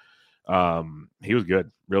down. He was good,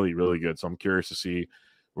 really, really good. So I'm curious to see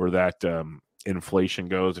where that inflation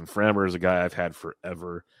goes. And Framber is a guy I've had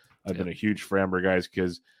forever. I've been a huge Framber guy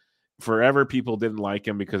because forever people didn't like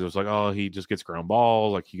him because it was like, oh, he just gets ground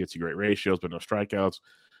balls, like he gets you great ratios but no strikeouts.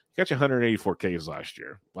 He got you 184 Ks last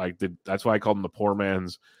year. That's why I called him the poor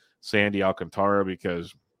man's Sandy Alcantara,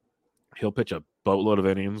 because he'll pitch a boatload of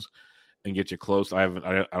innings and get you close. I don't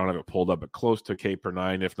have it pulled up, but close to K per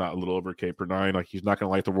nine, if not a little over K per nine. Like, he's not going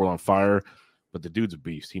to light the world on fire, but the dude's a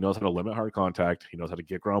beast. He knows how to limit hard contact. He knows how to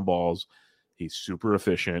get ground balls. He's super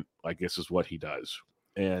efficient. Like, this is what he does.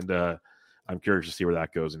 And I'm curious to see where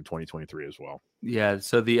that goes in 2023 as well. Yeah.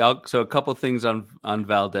 So a couple things on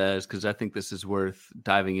Valdez, because I think this is worth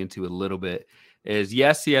diving into a little bit, is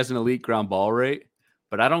yes, he has an elite ground ball rate,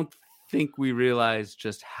 but I don't think we realize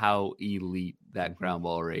just how elite that ground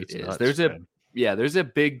ball rate is. Nuts, there's a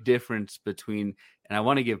big difference between, and I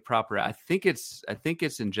want to give proper, I think it's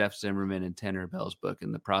in Jeff Zimmerman and Tanner Bell's book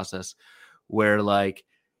in The Process, where like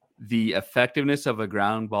the effectiveness of a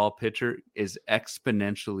ground ball pitcher is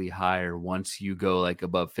exponentially higher once you go like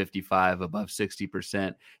above 55, above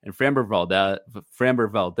 60%. And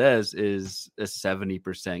Framber Valdez is a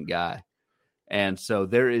 70% guy. And so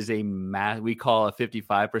there is we call a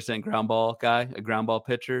 55% ground ball guy a ground ball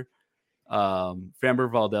pitcher. Framber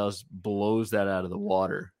Valdez blows that out of the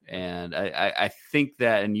water. And I think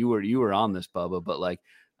that, and you were on this, Bubba, but like,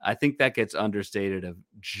 I think that gets understated of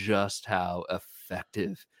just how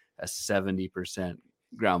effective a 70%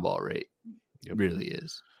 ground ball rate really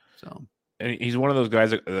is. So, and he's one of those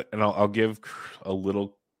guys that, and I'll give a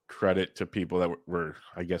little credit to people that were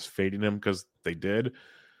I guess, fading him because they did.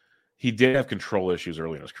 He did have control issues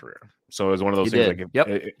early in his career. So it was one of those things.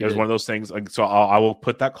 It was one of those things. Like, so I will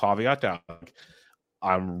put that caveat down. Like,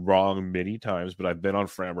 I'm wrong many times, but I've been on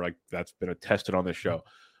Framber. Like, that's been attested on this show.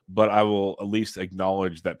 But I will at least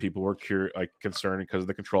acknowledge that people were concerned because of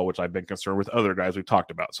the control, which I've been concerned with other guys we've talked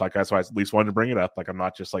about. So that's why I at least wanted to bring it up. Like, I'm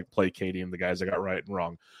not just like placating the guys that got right and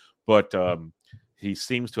wrong. But he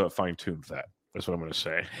seems to have fine-tuned that. That's what I'm going to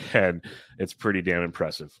say, and it's pretty damn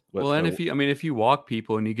impressive. Well, and if you walk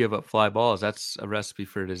people and you give up fly balls, that's a recipe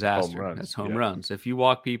for disaster. That's home runs. If you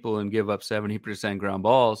walk people and give up 70% ground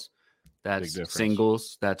balls, that's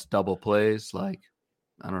singles. That's double plays. Like,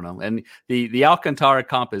 I don't know. And the Alcantara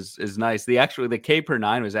comp is nice. The K per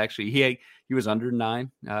nine was actually he was under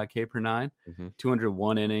 9 K per 9,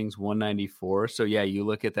 201 innings, 194. So yeah, you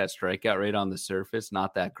look at that strikeout rate on the surface,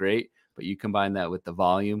 not that great. But you combine that with the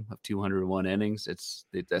volume of 201 innings, that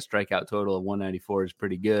strikeout total of 194 is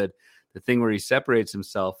pretty good. The thing where he separates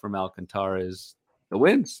himself from Alcantara is the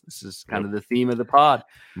wins. This is kind of the theme of the pod.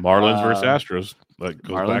 Marlins versus Astros. Like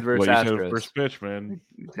goes Marlins back to versus what you said Astros. at first pitch, man.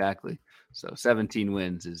 Exactly. So 17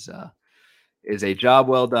 wins is a job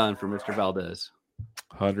well done for Mr. Valdez.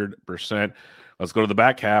 100%. Let's go to the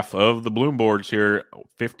back half of the Bloom boards here.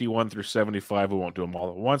 51 through 75. We won't do them all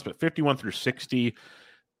at once, but 51 through 60.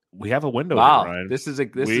 We have a window here, Ryan. This is a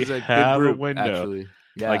good group, actually.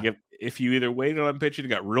 Yeah. Like if you either waited on pitching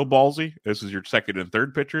and got real ballsy, this is your second and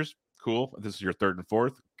third pitchers. Cool. This is your third and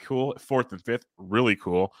fourth. Cool. Fourth and fifth. Really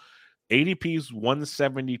cool. ADP's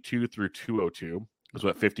 172 through 202 is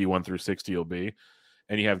what 51 through 60 will be.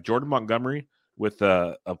 And you have Jordan Montgomery with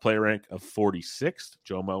a player rank of 46th.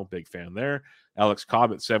 Jomo, big fan there. Alex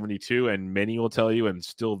Cobb at 72. And many will tell you, and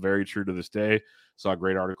still very true to this day, saw a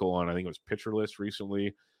great article on, I think it was Pitcher List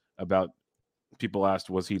recently, about people asked,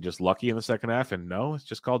 was he just lucky in the second half? And no, it's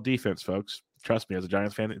just called defense, folks. Trust me, as a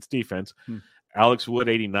Giants fan, it's defense. Alex Wood,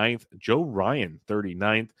 89th. Joe Ryan,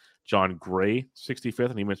 39th. John Gray,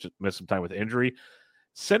 65th, and he missed some time with injury.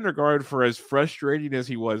 Syndergaard, for as frustrating as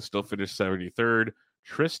he was, still finished 73rd.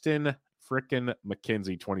 Tristan frickin'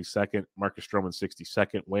 McKenzie, 22nd. Marcus Stroman,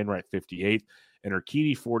 62nd. Wainwright, 58th. And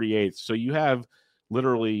Urquidy, 48th. So you have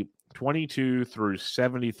literally 22 through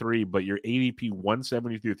 73, but your ADP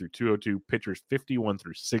 172 through 202, pitchers 51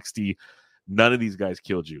 through 60. None of these guys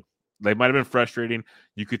killed you. They might have been frustrating.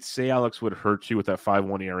 You could say Alex would hurt you with that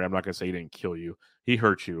 5.1 ERA. I'm not going to say he didn't kill you. He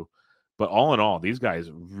hurt you. But all in all, these guys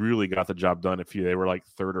really got the job done if they were like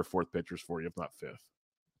third or fourth pitchers for you, if not fifth.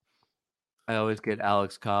 I always get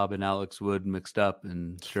Alex Cobb and Alex Wood mixed up,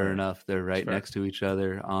 and sure enough, they're right next to each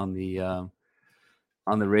other on the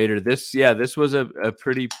Raider. This was a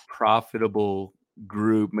pretty profitable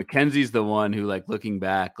group. McKenzie's the one who, like, looking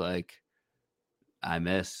back, like, I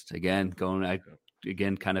missed again.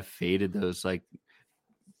 Kind of faded those like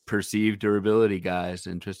perceived durability guys.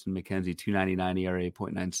 And Tristan McKenzie, 2.99 ERA,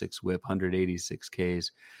 0.96 WHIP, 186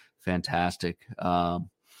 Ks, fantastic.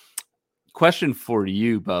 Question for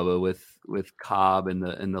you, Bubba, with Cobb and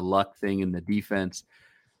the luck thing in the defense.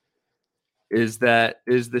 Is the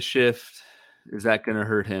shift? Is that going to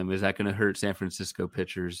hurt him? Is that going to hurt San Francisco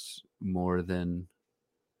pitchers more than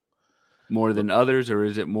others, or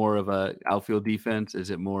is it more of a outfield defense? Is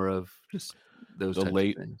it more of just those types of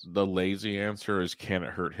things? The lazy answer is, can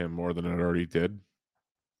it hurt him more than it already did?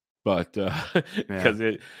 But because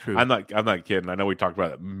I'm not kidding. I know we talked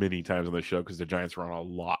about it many times on the show because the Giants were on a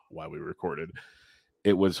lot while we recorded.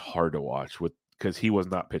 It was hard to watch because he was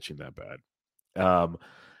not pitching that bad.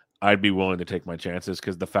 I'd be willing to take my chances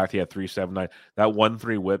because the fact he had 3.79, that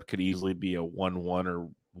 1.3 WHIP could easily be a 1.1 or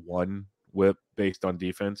 1 WHIP based on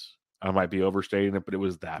defense. I might be overstating it, but it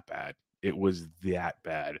was that bad. It was that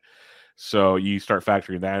bad. So you start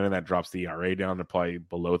factoring that in, that drops the ERA down to probably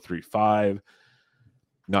below 3.5.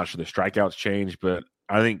 Not sure the strikeouts change, but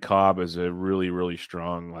I think Cobb is a really, really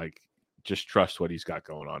strong, like, just trust what he's got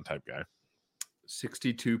going on type guy.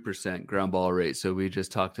 62% ground ball rate. So we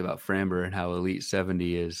just talked about Framber and how elite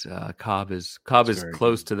 70 is. Cobb is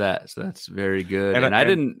close to that. So that's very good.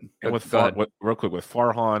 Real quick with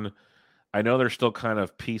Farhan, I know they're still kind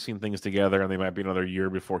of piecing things together, and they might be another year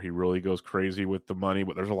before he really goes crazy with the money,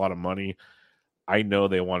 but there's a lot of money. I know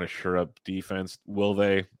they want to shore up defense. Will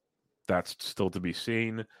they? That's still to be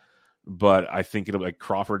seen. But I think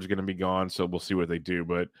Crawford's going to be gone, so we'll see what they do.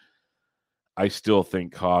 But I still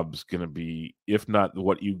think Cobb's going to be, if not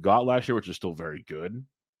what you got last year, which is still very good,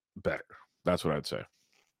 better. That's what I'd say.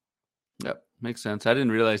 Yep, makes sense. I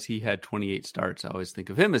didn't realize he had 28 starts. I always think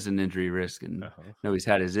of him as an injury risk, and know he's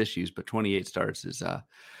had his issues, but 28 starts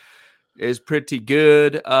is pretty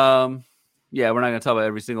good. Yeah, we're not going to talk about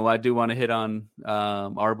every single one. I do want to hit on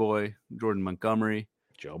our boy Jordan Montgomery,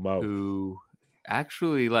 Jomo, who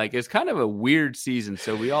actually, like, it's kind of a weird season.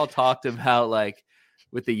 So we all talked about, like,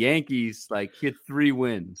 with the Yankees, like, he had 3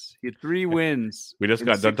 wins. We just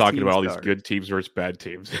got done talking about all these good teams versus bad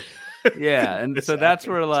teams. Yeah, and so that's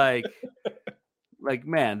where, like,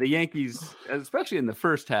 man, the Yankees, especially in the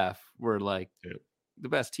first half, were like the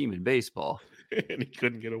best team in baseball. And he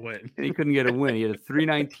couldn't get a win. He had a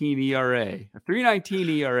 3.19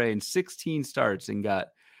 ERA, in 16 starts, and got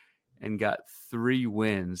 3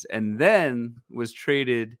 wins, and then was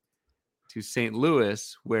traded to St.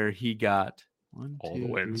 Louis, where he got the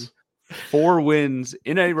wins. 4 wins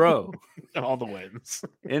in a row. All the wins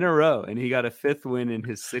in a row. And he got a 5th win in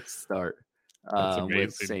his 6th start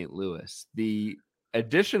with St. Louis. The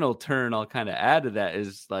additional turn I'll kind of add to that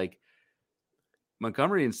is, like,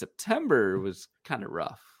 Montgomery in September was kind of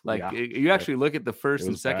rough. Like, you actually look at the first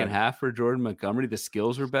and second half for Jordan Montgomery, the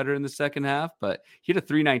skills were better in the second half, but he had a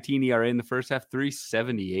 3.19 ERA in the first half,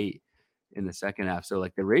 3.78 in the second half. So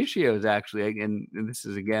like the ratio is actually, and this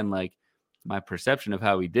is again like my perception of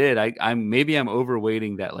how he did. I'm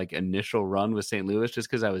overweighting that like initial run with St. Louis just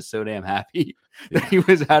because I was so damn happy that he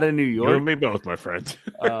was out of New You York. and me both, my friend.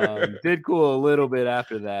 Did cool a little bit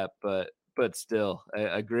after that, but still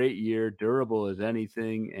a great year, durable as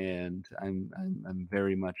anything, and I'm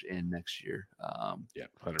very much in next year.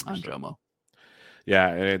 100%. On Jomo. Yeah,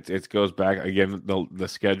 and it goes back again, the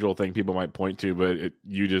schedule thing people might point to, but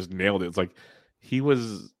you just nailed it. It's like he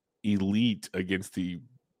was elite against the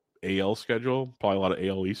AL schedule, probably a lot of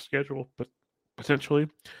AL East schedule, but potentially.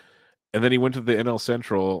 And then he went to the NL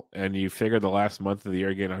Central, and you figure the last month of the year,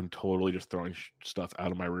 again, I'm totally just throwing stuff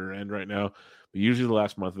out of my rear end right now. But usually the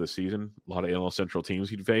last month of the season, a lot of NL Central teams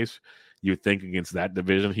he'd face, you would think against that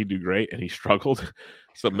division he'd do great, and he struggled.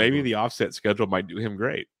 So maybe the offset schedule might do him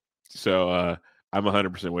great. So I'm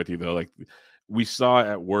 100% with you, though. Like we saw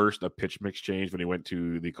at worst a pitch mix change when he went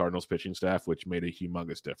to the Cardinals pitching staff, which made a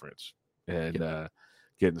humongous difference. And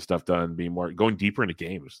getting stuff done, being more going deeper into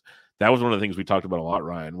games. That was one of the things we talked about a lot,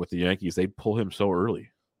 Ryan, with the Yankees. They'd pull him so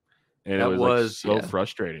early, and it was so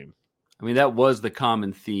frustrating. I mean, that was the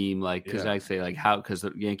common theme, like because I say like how because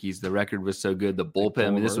the Yankees, the record was so good, the bullpen. I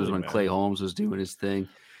mean, this was when Clay Holmes was doing his thing.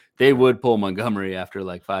 They would pull Montgomery after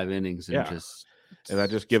like 5 innings, and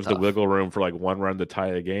that just gives the wiggle room for like one run to tie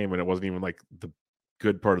a game, and it wasn't even like the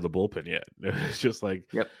good part of the bullpen yet. It's just like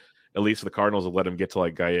at least the Cardinals will let him get to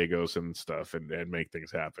like Gallegos and stuff and make things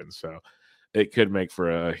happen. So it could make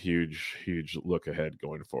for a huge, huge look ahead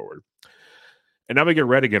going forward. And now we get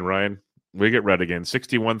red again, Ryan. We get red again.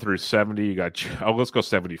 61 through 70. You got, let's go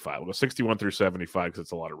 75. We'll go 61 through 75 because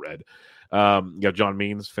it's a lot of red. You got John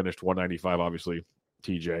Means finished 195, obviously.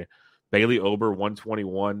 TJ. Bailey Ober,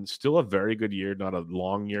 121. Still a very good year. Not a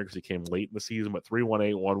long year because he came late in the season, but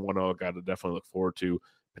 318, 110. Got to definitely look forward to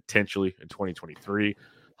potentially in 2023.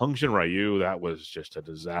 Hung-Jin Ryu, that was just a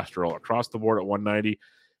disaster all across the board at 190.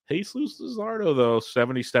 Jesus Luzardo, though,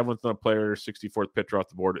 77th on the player, 64th pitcher off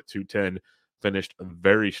the board at 210. Finished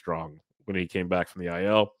very strong when he came back from the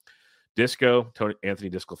IL. Disco, Anthony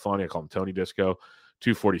Disclafani, I call him Tony Disco,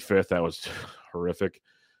 245th. That was horrific.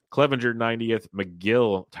 Clevenger, 90th.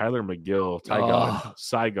 McGill, Tyler McGill,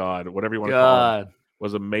 Saigon, whatever you want to call him,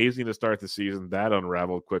 was amazing to start the season. That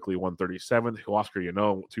unraveled quickly, 137th. Oscar,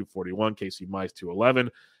 241. Casey Mize, 211.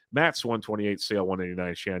 Matt's 128. Sale,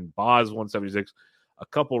 189. Shan Boz, 176. A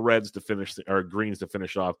couple reds to finish, or greens to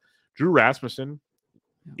finish off. Drew Rasmussen,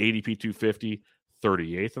 ADP 250,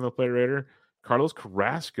 38th on the play rater. Carlos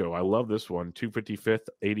Carrasco, I love this one, 255th,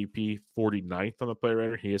 ADP 49th on the play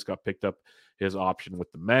rater. He just got picked up his option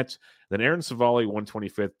with the Mets. Then Aaron Savali,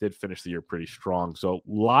 125th, did finish the year pretty strong. So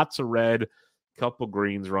lots of red, couple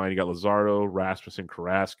greens, Ryan. You got Luzardo, Rasmussen,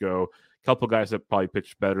 Carrasco, couple guys that probably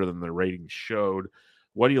pitched better than their ratings showed.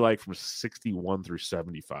 What do you like from 61 through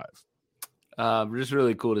 75? Just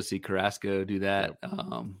really cool to see Carrasco do that.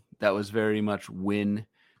 That was very much win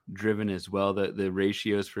driven as well. The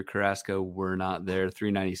ratios for Carrasco were not there.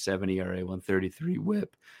 397 ERA, 133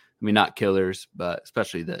 whip. I mean, not killers, but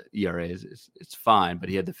especially the ERA it's fine, but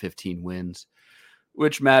he had the 15 wins,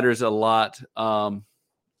 which matters a lot.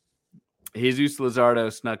 Jesus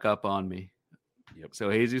Luzardo snuck up on me.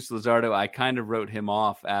 So Jesus Luzardo, I kind of wrote him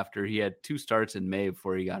off after he had 2 starts in May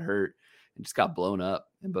before he got hurt and just got blown up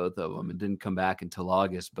in both of them and didn't come back until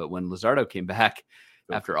August. But when Luzardo came back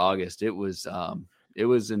after August, it was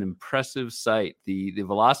an impressive sight. The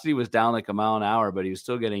velocity was down like a mile an hour, but he was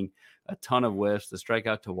still getting a ton of whiffs. The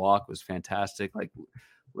strikeout to walk was fantastic. Like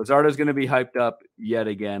Luzardo's going to be hyped up yet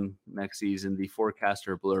again next season. The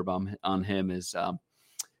forecaster blurb on him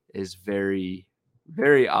is very,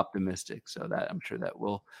 very optimistic. So that I'm sure that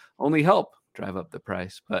will only help drive up the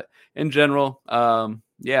price. But in general,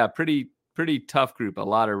 pretty tough group. A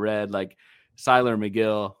lot of red, like Siler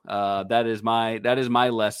McGill. That is my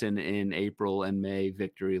lesson in April and May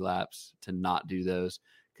victory laps, to not do those,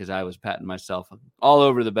 because I was patting myself all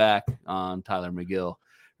over the back on Tyler McGill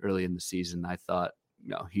early in the season. I thought,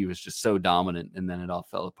 he was just so dominant, and then it all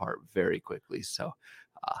fell apart very quickly. So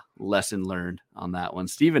lesson learned on that one.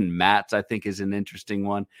 Steven Matz, I think, is an interesting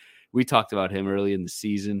one. We talked about him early in the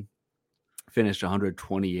season. Finished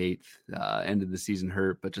 128th, end of the season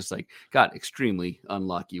hurt, but just like got extremely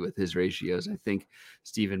unlucky with his ratios. I think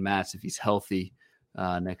Steven Matz, if he's healthy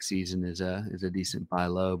next season, is a decent buy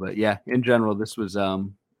low. But yeah, in general, this was a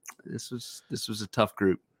tough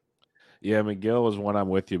group. Yeah, McGill was one I'm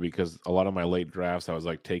with you, because a lot of my late drafts, I was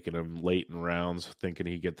like taking him late in rounds, thinking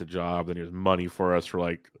he'd get the job. Then he was money for us for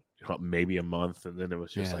like maybe a month, and then it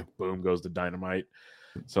was just like boom goes the dynamite.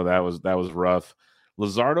 So that was rough.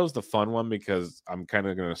 Luzardo's the fun one, because I'm kind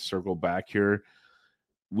of going to circle back here.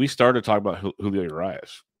 we started talking about Julio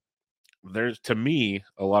Urias. There's, to me,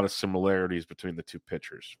 a lot of similarities between the two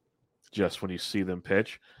pitchers, just when you see them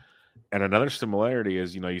pitch. And another similarity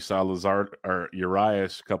is, you saw Lazard or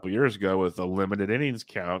Urias a couple years ago with a limited innings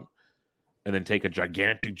count and then take a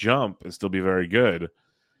gigantic jump and still be very good.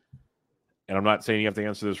 And I'm not saying you have to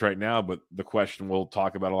answer this right now, but the question we'll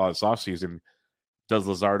talk about a lot this offseason, does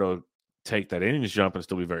Luzardo take that innings jump and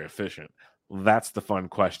still be very efficient? That's the fun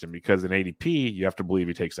question, because in ADP, you have to believe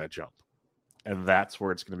he takes that jump. And that's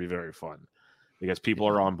where it's going to be very fun, because people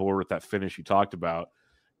are on board with that finish you talked about.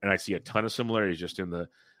 And I see a ton of similarities just in the,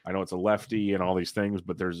 I know it's a lefty and all these things,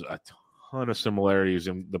 but there's a ton of similarities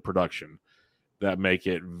in the production that make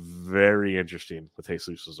it very interesting with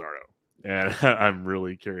Jesus Luzardo. And I'm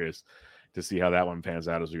really curious to see how that one pans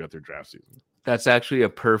out as we go through draft season. That's actually a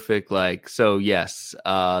perfect, so yes,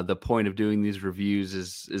 the point of doing these reviews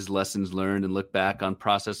is lessons learned and look back on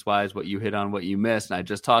process-wise, what you hit on, what you missed. And I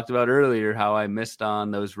just talked about earlier how I missed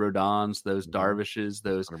on those Rodons, those Darvishes,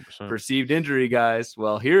 those 100%. Perceived injury guys.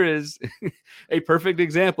 Well, here is a perfect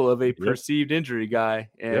example of a perceived injury guy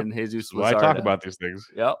and Jesus Luzardo. Well, I talk about these things.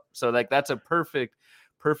 Yep. So that's a perfect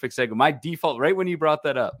segment. My default, right when you brought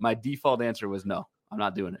that up, my default answer was no, I'm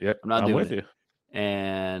not doing it. Yep, I'm not doing it. You.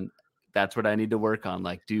 And that's what I need to work on.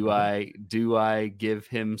 Do I give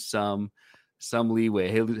him some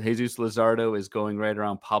leeway? Jesus Luzardo is going right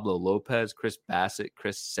around Pablo Lopez, Chris Bassett,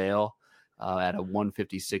 Chris Sale at a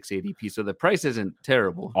 156 ADP. So the price isn't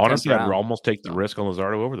terrible. Honestly, I'd almost take the risk on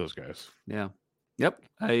Luzardo over those guys. Yeah. Yep.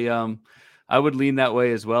 I would lean that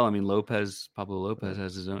way as well. I mean, Pablo Lopez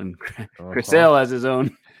has his own. Chris Sale has his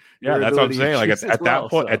own. Yeah, that's what I'm saying. Like at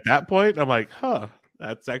that point, I'm like,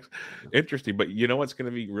 that's actually interesting. But you know what's going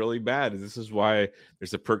to be really bad is, this is why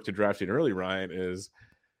there's a perk to drafting early, Ryan, is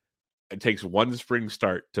it takes one spring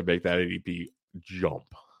start to make that ADP jump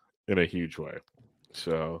in a huge way.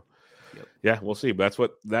 So yeah, we'll see. But that's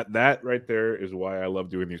what that right there is why I love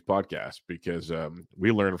doing these podcasts, because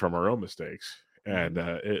we learn from our own mistakes, and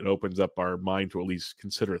it opens up our mind to at least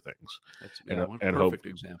consider things. That's one perfect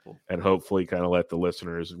example. And hopefully kind of let the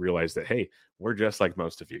listeners realize that, hey, we're just like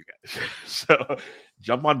most of you guys. So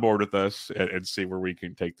jump on board with us and see where we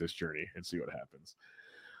can take this journey and see what happens.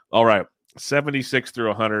 All right. 76 through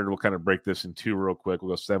 100. We'll kind of break this in two real quick.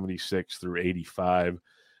 We'll go 76 through 85.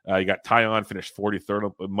 You got Tyon, finished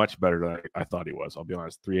 43rd, much better than I thought he was. I'll be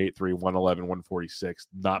honest. 383, 111, 146.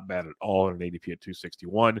 Not bad at all in an ADP at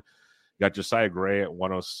 261. You got Josiah Gray at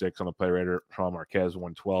 106 on the play rater. Juan Marquez,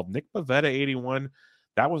 112. Nick Pivetta, 81.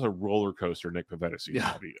 That was a roller coaster, Nick Pivetta season.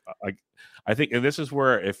 Yeah. I think, and this is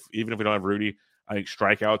where, even if we don't have Rudy, I think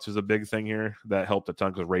strikeouts is a big thing here that helped a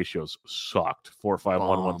ton, because ratios sucked. 4.51,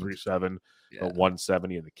 137,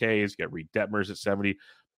 170 in the Ks. You got Reed Detmers at 70.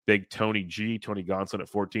 Big Tony Gonsolin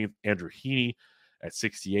at 14th. Andrew Heaney at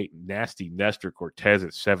 68. Nasty Nestor Cortez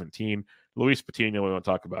at 17. Luis Patino, we want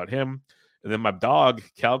to talk about him. And then my dog,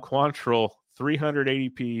 Cal Quantrill, 300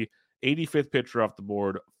 ADP, 85th pitcher off the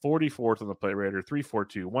board, 44th on the play rater,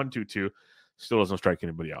 342, 122. Still doesn't strike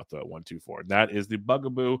anybody out, though, 124. That is the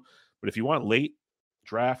bugaboo. But if you want late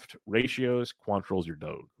draft ratios, Quantrill's your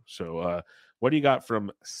dog. So what do you got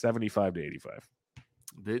from 75 to 85?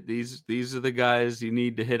 These are the guys you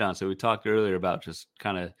need to hit on. So we talked earlier about just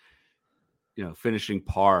kind of, finishing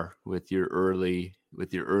par with your early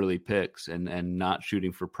picks and not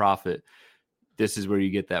shooting for profit. This is where you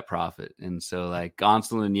get that profit. And so like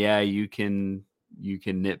Gonsolin, you can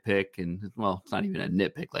nitpick, and well, it's not even a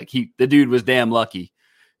nitpick. Like the dude was damn lucky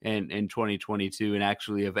in 2022. And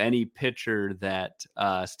actually, of any pitcher that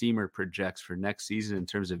Steamer projects for next season in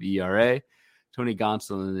terms of ERA, Tony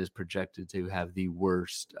Gonsolin is projected to have the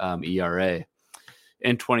worst ERA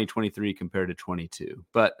in 2023 compared to 22.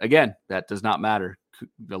 But again, that does not matter.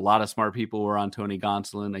 A lot of smart people were on Tony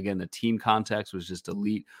Gonsolin. Again, the team context was just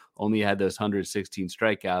elite. Only had those 116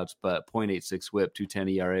 strikeouts, but 0.86 whip, 210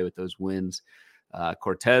 ERA with those wins.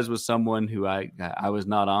 Cortez was someone who I was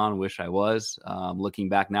not on, wish I was. Looking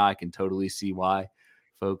back now, I can totally see why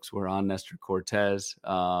folks were on Nestor Cortez.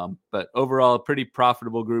 But overall, a pretty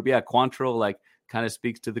profitable group. Yeah, Quantrill kind of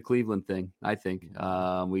speaks to the Cleveland thing, I think.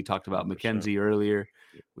 We talked about McKenzie earlier.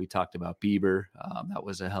 We talked about Bieber. That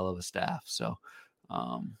was a hell of a staff. So,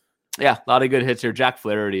 a lot of good hits here. Jack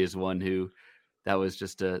Flaherty is one who that was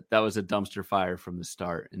a dumpster fire from the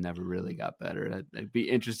start and never really got better. I'd be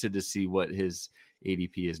interested to see what his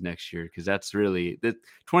ADP is next year, because that's really the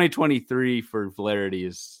 2023 for Flaherty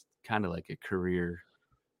is kind of like a career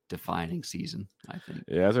defining season, I think.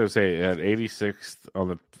 Yeah, as I was saying, at 86th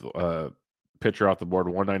on the pitcher off the board,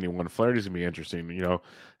 191. Flaherty's going to be interesting. You know,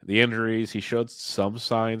 the injuries, he showed some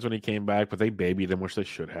signs when he came back, but they babied him, which they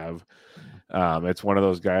should have. It's one of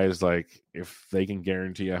those guys, like, if they can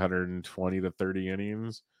guarantee 120 to 30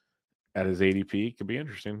 innings at his ADP, it could be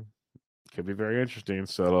interesting. Could be very interesting.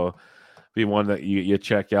 So it'll be one that you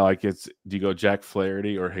check out. Like, do you go Jack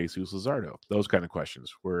Flaherty or Jesus Luzardo? Those kind of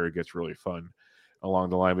questions where it gets really fun along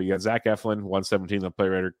the line. But you got Zach Eflin, 117, the play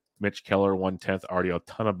rater. Mitch Keller, 110th. Already a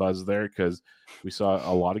ton of buzz there because we saw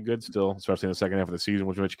a lot of good still, especially in the second half of the season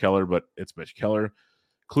with Mitch Keller, but it's Mitch Keller.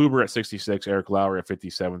 Kluber at 66, Eric Lauer at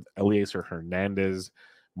 57th, Eliezer Hernandez,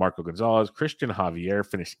 Marco Gonzalez, Christian Javier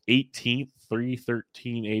finished 18th,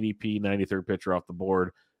 313 ADP, 93rd pitcher off the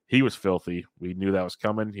board. He was filthy. We knew that was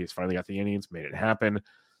coming. He's finally got the innings, made it happen.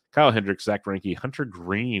 Kyle Hendricks, Zach Greinke, Hunter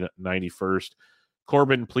Green, 91st,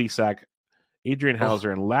 Corbin Plesac, Adrian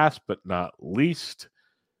Hauser, and last but not least,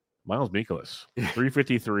 Miles Mikolas,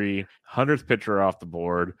 353, 100th pitcher off the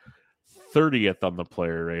board, 30th on the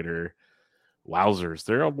player rater. Wowzers.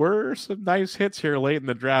 There were some nice hits here late in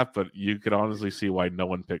the draft, but you could honestly see why no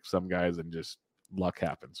one picked some guys and just luck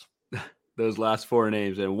happens. Those last four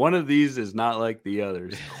names, and one of these is not like the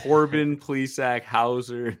others. Corbin, Plesac,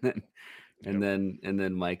 Hauser, and then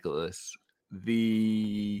Mikolas.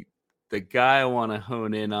 The guy I want to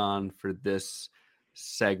hone in on for this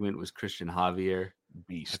segment was Christian Javier.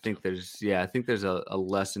 Beast. I think there's a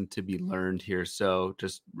lesson to be learned here. So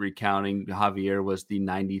just recounting, Javier was the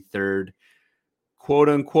 93rd quote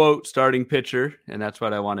unquote starting pitcher, and that's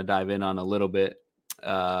what I want to dive in on a little bit.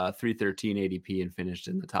 313 ADP and finished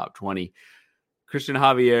in the top 20. Christian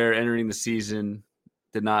Javier entering the season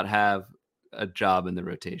did not have a job in the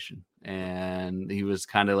rotation, and he was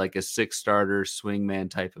kind of like a six starter swingman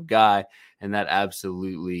type of guy, and that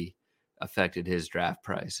absolutely affected his draft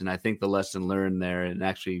price. And I think the lesson learned there, and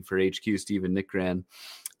actually for HQ, Steven Nickran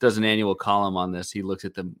does an annual column on this. He looks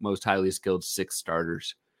at the most highly skilled six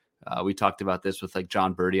starters. We talked about this with like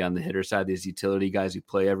John Birdie on the hitter side, these utility guys who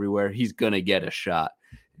play everywhere. He's going to get a shot.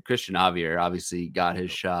 Christian Javier obviously got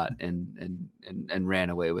his shot and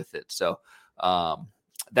ran away with it. So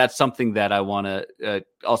that's something that I want to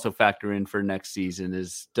also factor in for next season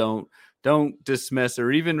is don't dismiss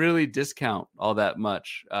or even really discount all that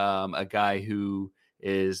much a guy who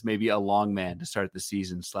is maybe a long man to start the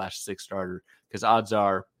season / six starter, because odds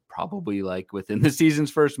are probably like within the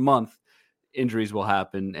season's first month, injuries will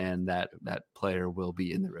happen and that player will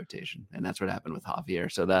be in the rotation. And that's what happened with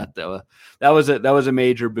Javier. So that was a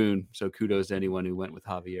major boon. So kudos to anyone who went with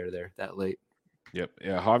Javier there that late. Yep.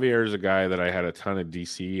 Yeah. Javier is a guy that I had a ton of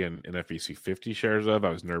DC and FEC 50 shares of. I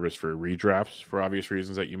was nervous for redrafts for obvious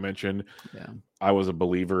reasons that you mentioned. Yeah. I was a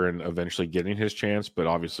believer in eventually getting his chance, but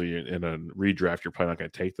obviously in a redraft, you're probably not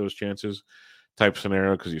going to take those chances type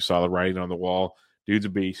scenario because you saw the writing on the wall. Dude's a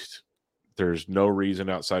beast. There's no reason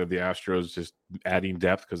outside of the Astros just adding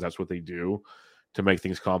depth because that's what they do to make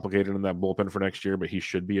things complicated in that bullpen for next year, but he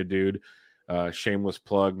should be a dude. Shameless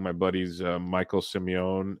plug, my buddies Michael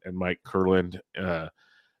Simeone and Mike Kurland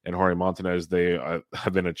and Jorge Montanez, they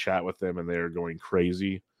have been in a chat with them and they are going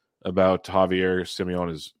crazy about Javier.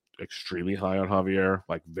 Simeone is extremely high on Javier,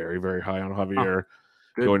 like very, very high on Javier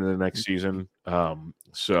going into the next season.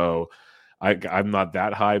 So I'm not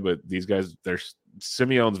that high, but these guys,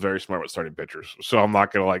 Simeone's very smart with starting pitchers. So I'm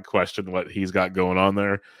not going to like question what he's got going on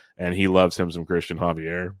there. And he loves him some Christian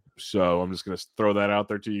Javier. So I'm just going to throw that out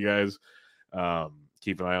there to you guys.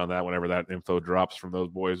 Keep an eye on that whenever that info drops from those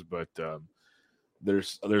boys. But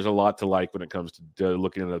there's a lot to like when it comes to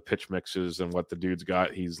looking at the pitch mixes and what the dude's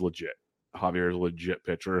got. He's legit. Javier is a legit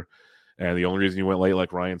pitcher. And the only reason he went late,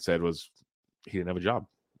 like Ryan said, was he didn't have a job.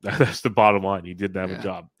 That's the bottom line. He didn't have a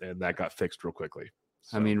job, and that got fixed real quickly.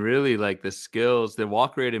 So. I mean, really, like the skills, the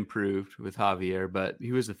walk rate improved with Javier, but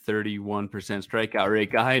he was a 31% strikeout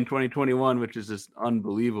rate guy in 2021, which is just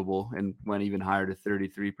unbelievable, and went even higher to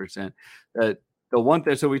 33%. The one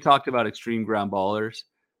thing, so we talked about extreme ground ballers.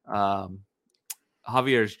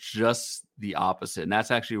 Javier is just the opposite, and that's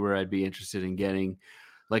actually where I'd be interested in getting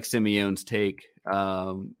like Simeone's take.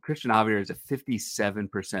 Christian Javier is a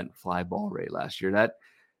 57% fly ball rate last year. That,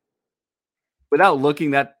 without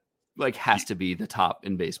looking, that like has to be the top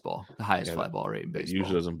in baseball, the highest fly ball rate in baseball. It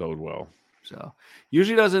usually doesn't bode well. So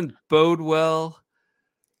usually doesn't bode well,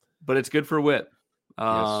 but it's good for whip. Yes,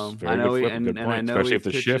 I know, and I know, especially if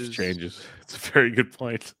the shift changes. It's a very good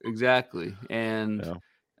point. Exactly, and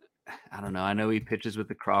I don't know. I know he pitches with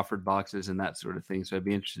the Crawford boxes and that sort of thing, so I'd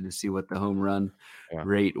be interested to see what the home run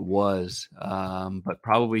rate was. But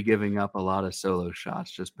probably giving up a lot of solo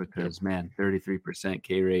shots just because, man, 33%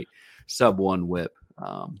 K rate, sub 1 whip.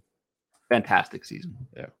 Fantastic season.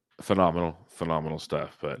 Yeah. Phenomenal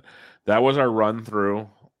stuff. But that was our run through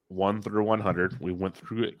 1 through 100. We went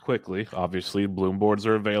through it quickly. Obviously, Bloom boards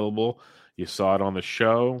are available. You saw it on the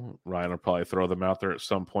show. Ryan will probably throw them out there at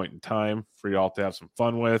some point in time for y'all to have some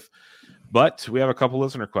fun with. But we have a couple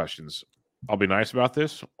listener questions. I'll be nice about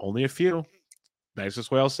this. Only a few.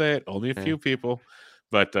 Nicest way I'll say it. Only a few people.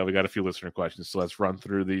 But we got a few listener questions. So let's run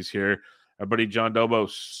through these here. Our buddy John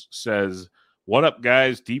Dobos says, "What up,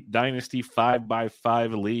 guys? Deep Dynasty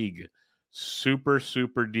 5x5 League. Super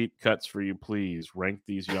deep cuts for you, please. Rank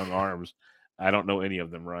these young arms." I don't know any of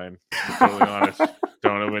them, Ryan. To be totally honest.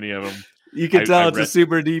 Don't know any of them. You can tell it's a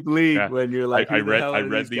super deep league when you're like, I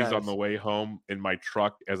read these guys? on the way home in my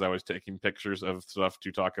truck as I was taking pictures of stuff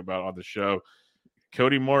to talk about on the show.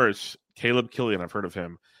 Cody Morris, Caleb Killian, I've heard of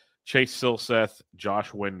him. Chase Silseth,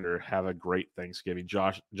 Josh Winder, have a great Thanksgiving.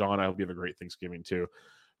 John, I hope you have a great Thanksgiving too.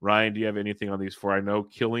 Ryan, do you have anything on these four? I know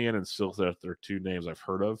Killian and Silseth are two names I've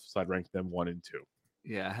heard of, so I'd rank them 1 and 2.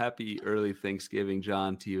 Yeah, happy early Thanksgiving,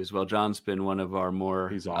 John, to you as well. John's been one of our more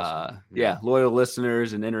He's awesome. loyal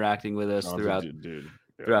listeners and interacting with us John's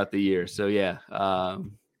throughout the year. So shout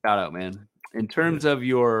out, man. In terms of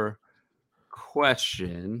your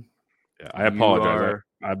question, I apologize.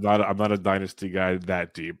 I'm not a dynasty guy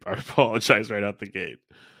that deep. I apologize right out the gate.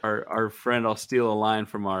 Our friend, I'll steal a line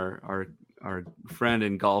from our friend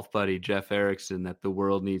and golf buddy Jeff Erickson, that the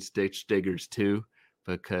world needs ditch diggers too,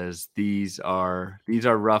 because these are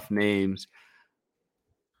rough names.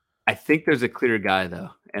 I think there's a clear guy though,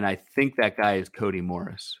 and I think that guy is Cody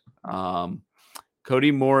Morris.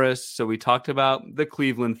 Cody Morris. So we talked about the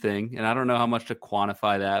Cleveland thing, and I don't know how much to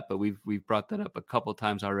quantify that, but we've brought that up a couple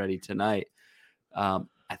times already tonight.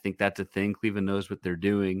 I think that's a thing. Cleveland knows what they're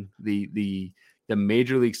doing. The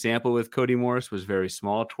major league sample with Cody Morris was very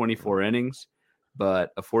small, 24 innings,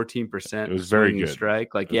 but a 14%. It was very good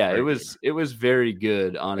strike. It was very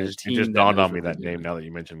good on a team. It just dawned on me that name now that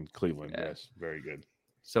you mentioned Cleveland. Yeah. Yes, very good.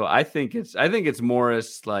 So I think it's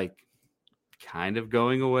Morris, like, kind of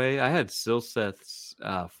going away. I had Silseth's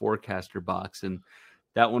forecaster box, and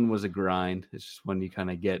that one was a grind. It's just when you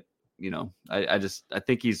kind of get, I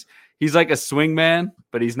think he's like a swing man,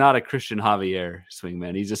 but he's not a Christian Javier swing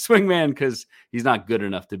man. He's a swing man because he's not good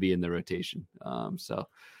enough to be in the rotation.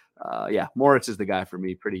 Moritz is the guy for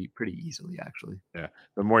me pretty easily, actually. Yeah.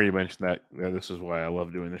 The more you mention that, this is why I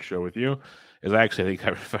love doing this show with you, is I think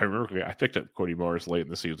if I remember, I picked up Cody Morris late in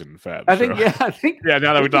the season in Fab. I think. Now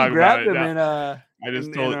that we talk about it, him I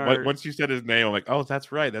just told once you said his name, I'm like, oh,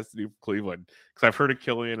 that's right, that's the new Cleveland, because I've heard of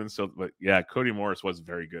Killian and so, but yeah, Cody Morris was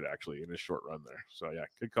very good actually in his short run there. So yeah,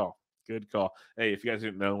 good call. Hey, if you guys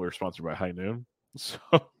didn't know, we're sponsored by High Noon, so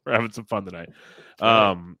we're having some fun tonight.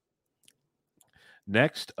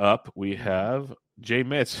 Next up, we have Jay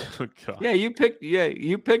Mitz.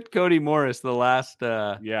 You picked Cody Morris the last.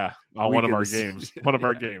 On one of our games. One of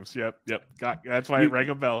our games. Yep. That's why it rang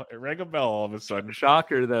a bell. all of a sudden.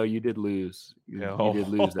 Shocker, though, you did lose. You did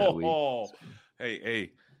lose that week. So.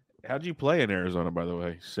 Hey, how'd you play in Arizona, by the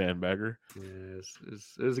way, sandbagger? Yes,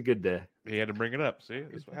 it was a good day. He had to bring it up. See,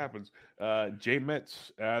 that's what happens. Jay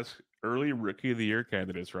Mitz asks early Rookie of the Year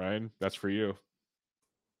candidates. Ryan, that's for you.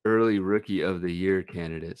 Early Rookie of the Year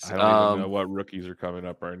candidates. I don't even know what rookies are coming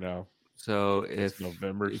up right now. So it's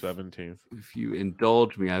November 17th. If you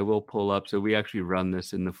indulge me, I will pull up. So we actually run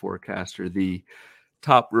this in the forecaster, the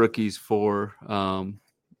top rookies for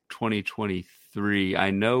 2023. I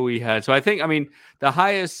know we had. So I think, the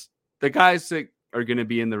guys that are going to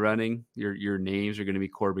be in the running, your names are going to be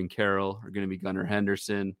Corbin Carroll, are going to be Gunnar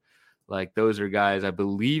Henderson. Like, those are guys, I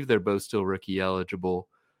believe they're both still rookie eligible.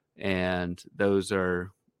 And those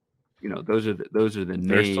are the names.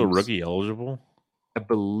 They're still rookie eligible? I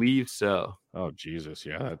believe so. Oh, Jesus.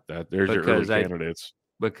 Yeah, there's your early candidates.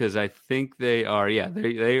 Because I think they are,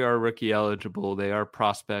 they are rookie eligible. They are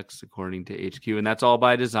prospects according to HQ, and that's all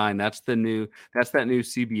by design. That's that new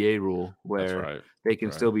CBA rule where they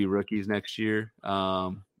can still be rookies next year,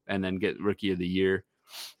 and then get Rookie of the Year.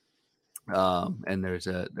 And there's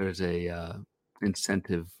a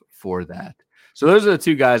incentive for that. So those are the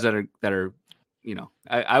two guys that are.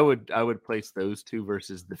 I would place those two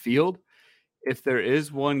versus the field. If there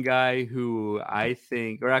is one guy who I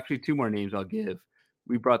think, or actually two more names I'll give.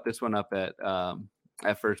 We brought this one up at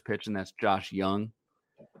First Pitch, and that's Josh Young.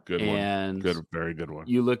 Good one. Very good one.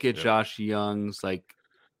 You look at Josh Young's, like,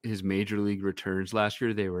 his major league returns last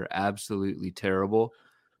year, they were absolutely terrible.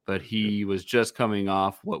 But he was just coming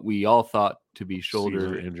off what we all thought to be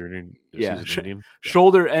shoulder injury.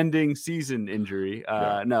 Shoulder-ending season injury.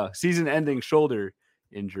 Season-ending shoulder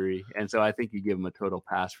injury. And so I think you give him a total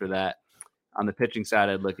pass for that. On the pitching side,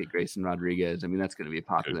 I'd look at Grayson Rodriguez. I mean, that's going to be a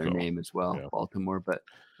popular name as well, Baltimore. But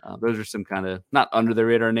those are some kind of not under the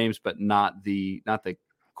radar names, but not the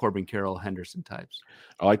Corbin Carroll Henderson types.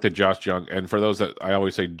 I like the Josh Jung, and for those that I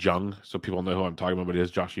always say Jung, so people know who I'm talking about, but it is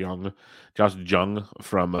Josh Jung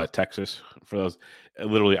from Texas. For those,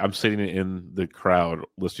 literally, I'm sitting in the crowd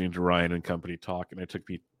listening to Ryan and company talk, and it took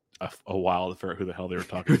me a while to figure out who the hell they were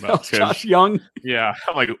talking about. Josh Jung. Yeah,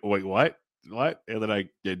 I'm like, wait, what? And then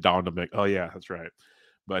it dawned on me, oh yeah, that's right.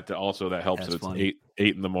 But also that helps. It's funny.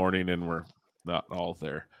 8 in the morning, and we're not all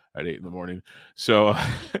there at 8 in the morning. So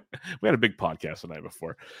we had a big podcast the night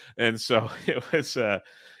before. And so it was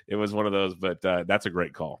one of those, but that's a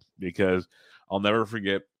great call because I'll never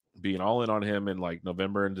forget being all in on him in like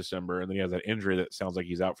November and December. And then he has that injury that sounds like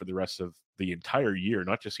he's out for the rest of the entire year,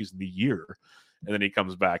 not just he's the year. And then he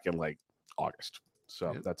comes back in like August.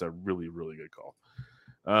 So that's a really, really good call.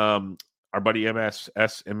 Our buddy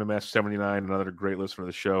MMS 79, another great listener of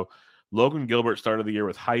the show. Logan Gilbert started the year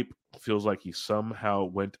with hype. Feels like he somehow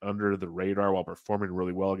went under the radar while performing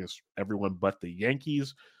really well against everyone but the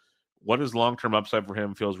Yankees. What is long-term upside for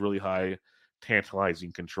him? Feels really high,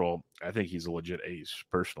 tantalizing control. I think he's a legit ace,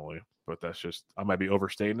 personally. But that's just, I might be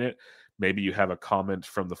overstating it. Maybe you have a comment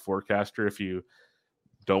from the forecaster. If you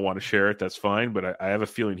don't want to share it, that's fine. But I have a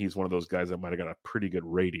feeling he's one of those guys that might have got a pretty good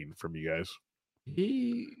rating from you guys.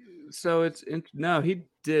 He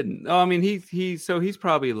didn't. Oh, I mean, he's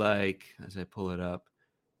probably like, as I pull it up,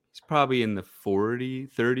 he's probably in the 30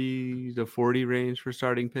 to 40 range for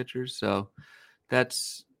starting pitchers. So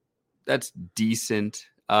that's decent.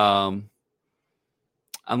 I'm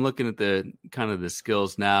looking at the kind of the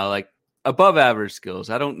skills now, like above average skills.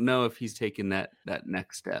 I don't know if he's taken that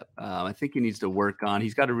next step. I think he needs to work on.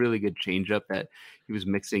 He's got a really good changeup that he was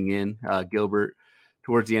mixing in, Gilbert,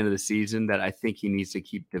 towards the end of the season, that I think he needs to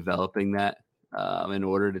keep developing that in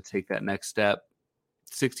order to take that next step.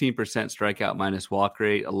 16% strikeout minus walk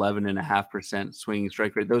rate, 11.5% swinging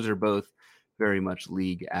strike rate. Those are both very much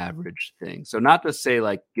league average things. So not to say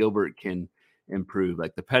like Gilbert can improve,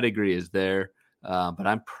 like the pedigree is there, but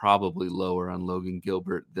I'm probably lower on Logan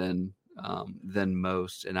Gilbert than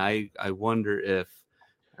most. And I wonder if,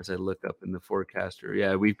 as I look up in the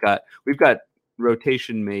forecaster, we've got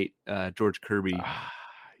rotation mate George Kirby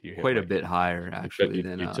quite a bit higher actually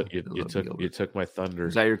you took my thunder.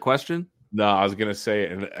 Is that your question? No, I was gonna say,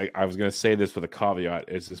 and I was gonna say this with a caveat: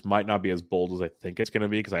 is this might not be as bold as I think it's gonna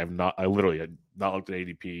be because I literally had not looked at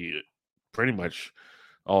ADP pretty much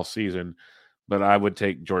all season, but I would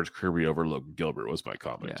take George Kirby over Logan Gilbert was my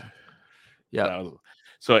comment. Yeah.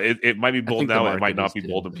 So it might be bold now. It might not be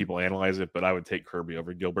bold when people analyze it, but I would take Kirby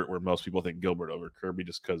over Gilbert, where most people think Gilbert over Kirby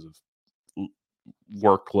just because of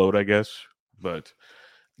workload, I guess. But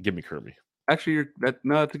give me Kirby. Actually,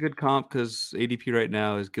 that's a good comp because ADP right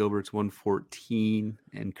now is Gilbert's 114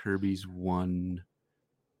 and Kirby's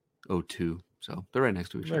 102. So they're right next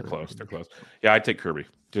to each other. They're close. Yeah, I'd take Kirby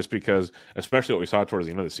just because, especially what we saw towards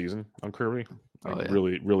the end of the season on Kirby.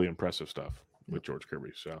 Really, really impressive stuff with George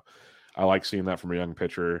Kirby. So I like seeing that from a young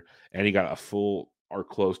pitcher. And he got a full or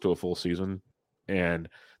close to a full season. And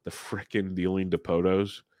the frickin' dealing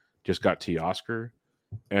Depotos just got Teoscar.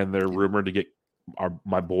 And they're rumored to get our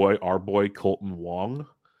boy Colton Wong.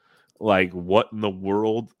 Like, what in the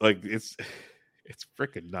world? Like, it's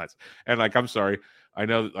freaking nuts. And like, I'm sorry, I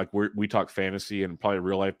know like we talk fantasy and probably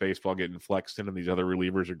real life baseball getting flexed in, and these other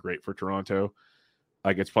relievers are great for Toronto.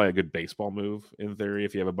 Like, it's probably a good baseball move in theory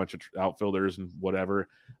if you have a bunch of outfielders and whatever.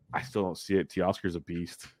 I still don't see it. Teoscar's a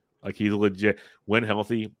beast. Like, he's legit when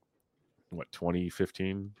healthy. What,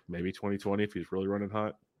 2015, maybe 2020 if he's really running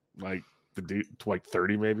hot. Like, the dude, like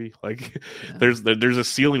 30 maybe. Like, there's a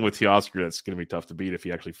ceiling with Teoscar that's going to be tough to beat if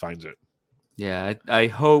he actually finds it. Yeah, I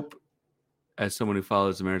hope, as someone who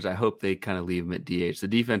follows the Mariners, I hope they kind of leave him at DH. The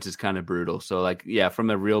defense is kind of brutal. So, like, yeah, from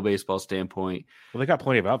a real baseball standpoint, well, they got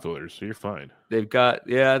plenty of outfielders, so you're fine. They've got,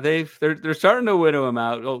 they're starting to winnow him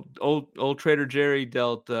out. Old Trader Jerry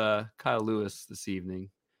dealt Kyle Lewis this evening.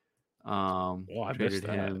 I traded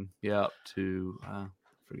him, to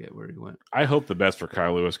forget where he went. I hope the best for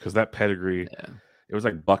Kyle Lewis because that pedigree. Yeah. It was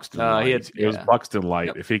like Buxton Light. It was Buxton Light.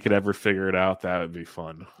 Yep. If he could ever figure it out, that would be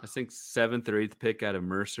fun. I think 7th or 8th pick out of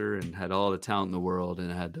Mercer and had all the talent in the world and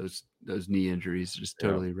had those knee injuries, just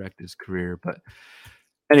totally wrecked his career. But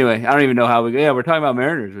anyway, I don't even know how we're talking about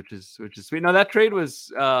Mariners, which is sweet. No, that trade was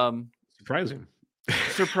surprising.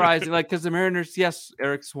 Like, because the Mariners, yes,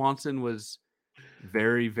 Eric Swanson was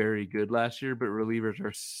very, very good last year, but relievers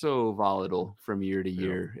are so volatile from year to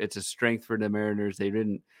year. It's a strength for the Mariners. They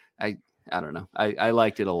didn't. I don't know. I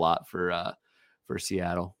liked it a lot for for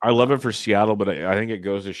Seattle. I love it for Seattle, but I think it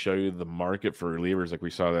goes to show you the market for relievers. Like we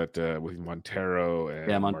saw that with Montero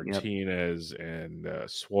and Martinez and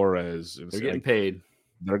Suarez. They're getting paid.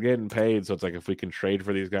 They're getting paid. So it's like if we can trade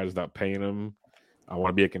for these guys without paying them, I want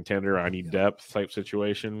to be a contender. I need depth type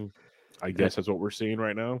situation. I guess that's what we're seeing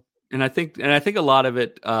right now. And I think a lot of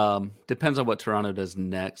it depends on what Toronto does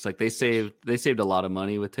next. Like they saved a lot of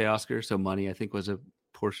money with Teoscar, so money I think was a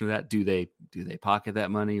portion of that. Do they pocket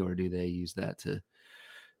that money, or do they use that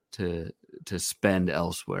to spend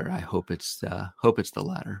elsewhere? I hope it's the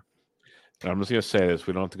latter. I'm just gonna say this: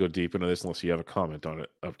 we don't have to go deep into this unless you have a comment on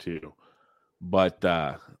it. Up to you. But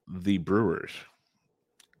the Brewers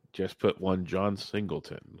just put one John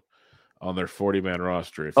Singleton on their 40-man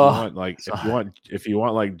roster. If you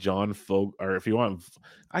want like John Folk, or if you want,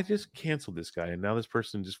 I just canceled this guy, and now this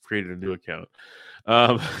person just created a new account.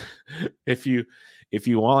 If you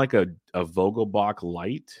want like a Vogelbach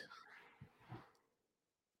light,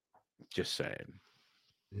 just saying.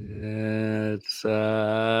 It's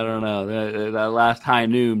I don't know that last high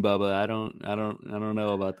noon, Bubba. I don't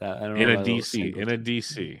know about that. I don't know in a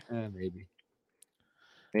DC.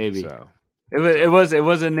 Maybe. So. It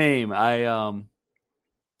was a name. I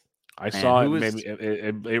saw it. Maybe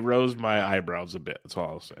it rose my eyebrows a bit. That's all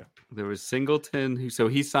I'll say. There was Singleton,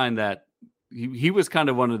 he signed that. He was kind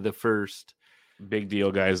of one of the first big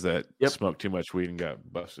deal guys that smoked too much weed and got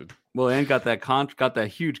busted. Well, and got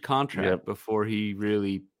that huge contract before he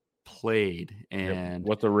really played. And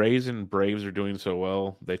what the Rays and Braves are doing so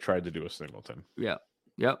well, they tried to do a Singleton.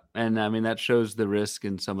 Yep. And I mean, that shows the risk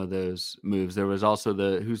in some of those moves. There was also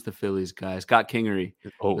who's the Phillies guy? Scott Kingery.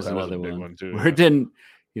 Oh, that was a big one too. Where it didn't,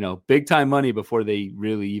 big time money before they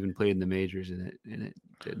really even played in the majors, and it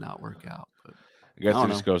did not work out. But I guess it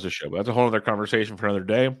just goes to show. But that's a whole other conversation for another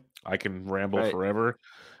day. I can ramble forever.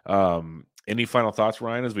 Any final thoughts,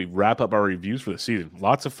 Ryan, as we wrap up our reviews for the season?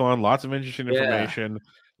 Lots of fun, lots of interesting information,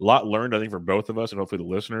 a lot learned, I think, for both of us and hopefully the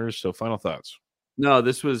listeners. So final thoughts. No,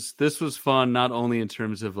 this was fun, not only in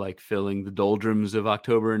terms of like filling the doldrums of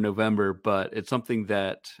October and November, but it's something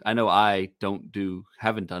that I know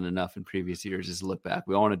haven't done enough in previous years is look back.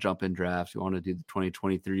 We all want to jump in drafts. We want to do the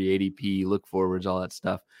 2023 ADP, look forwards, all that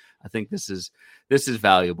stuff. I think this is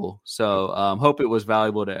valuable. So hope it was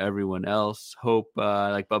valuable to everyone else. Hope,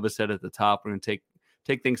 like Bubba said at the top, we're going to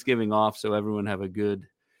take Thanksgiving off so everyone have a good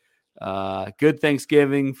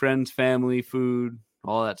Thanksgiving, friends, family, food,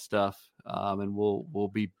 all that stuff. And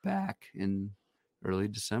we'll be back in early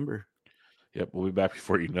December. Yep, we'll be back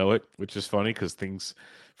before you know it, which is funny because things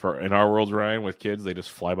in our world, Ryan, with kids, they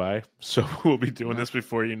just fly by. So we'll be doing this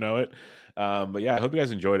before you know it. But yeah, I hope you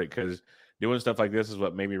guys enjoyed it because doing stuff like this is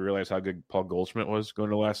what made me realize how good Paul Goldschmidt was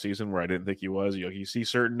going to last season, where I didn't think he was. You see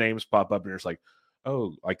certain names pop up and you're just like,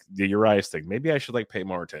 oh, like the Urias thing. Maybe I should like pay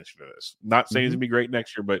more attention to this. Not saying it's gonna be great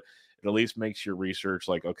next year, but it at least makes your research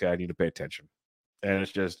like, okay, I need to pay attention. And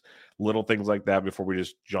it's just little things like that before we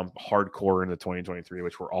just jump hardcore into 2023,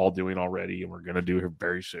 which we're all doing already and we're going to do here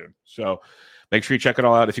very soon. So make sure you check it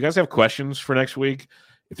all out. If you guys have questions for next week,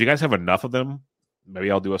 if you guys have enough of them,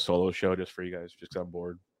 maybe I'll do a solo show just for you guys, just on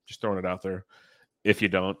board, just throwing it out there. If you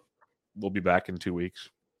don't, we'll be back in 2 weeks.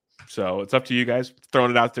 So it's up to you guys,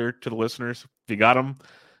 throwing it out there to the listeners. If you got them,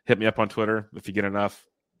 hit me up on Twitter. If you get enough,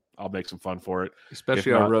 I'll make some fun for it.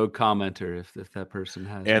 Especially our rogue commenter, if that person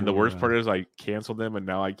has. And the worst part is I canceled them, and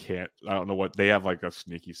now I can't. I don't know what they have, like a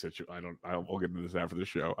sneaky situation. We'll get into this after the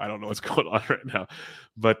show. I don't know what's going on right now,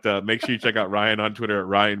 but make sure you check out Ryan on Twitter at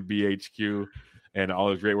RyanBHQ and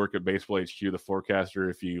all his great work at Baseball HQ, the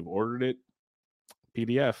forecaster. If you've ordered it,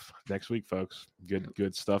 PDF next week, folks.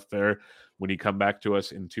 Good stuff there. When you come back to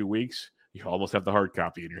us in 2 weeks, you almost have the hard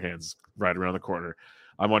copy in your hands right around the corner.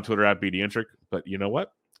 I'm on Twitter at BDintric, but you know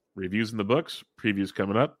what? Reviews in the books, previews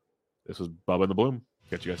coming up. This was Bubba and the Bloom.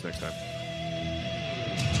 Catch you guys next time.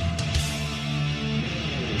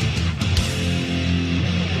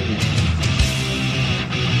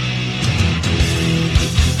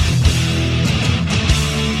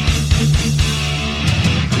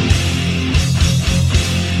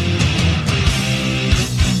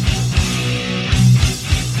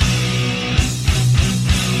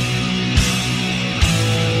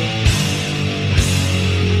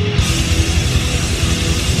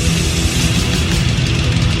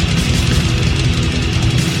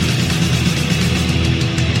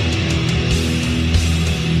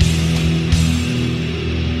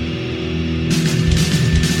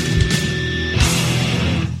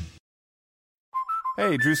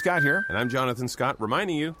 Hey, Drew Scott here, and I'm Jonathan Scott,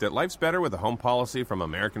 reminding you that life's better with a home policy from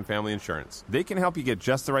American Family Insurance. They can help you get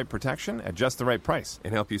just the right protection at just the right price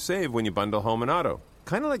and help you save when you bundle home and auto.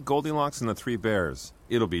 Kind of like Goldilocks and the Three Bears.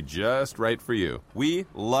 It'll be just right for you. We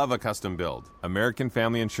love a custom build. American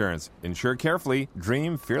Family Insurance. Insure carefully,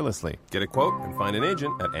 dream fearlessly. Get a quote and find an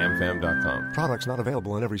agent at amfam.com. Products not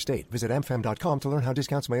available in every state. Visit amfam.com to learn how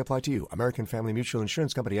discounts may apply to you. American Family Mutual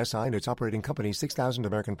Insurance Company, SI, and its operating company, 6000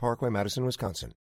 American Parkway, Madison, Wisconsin.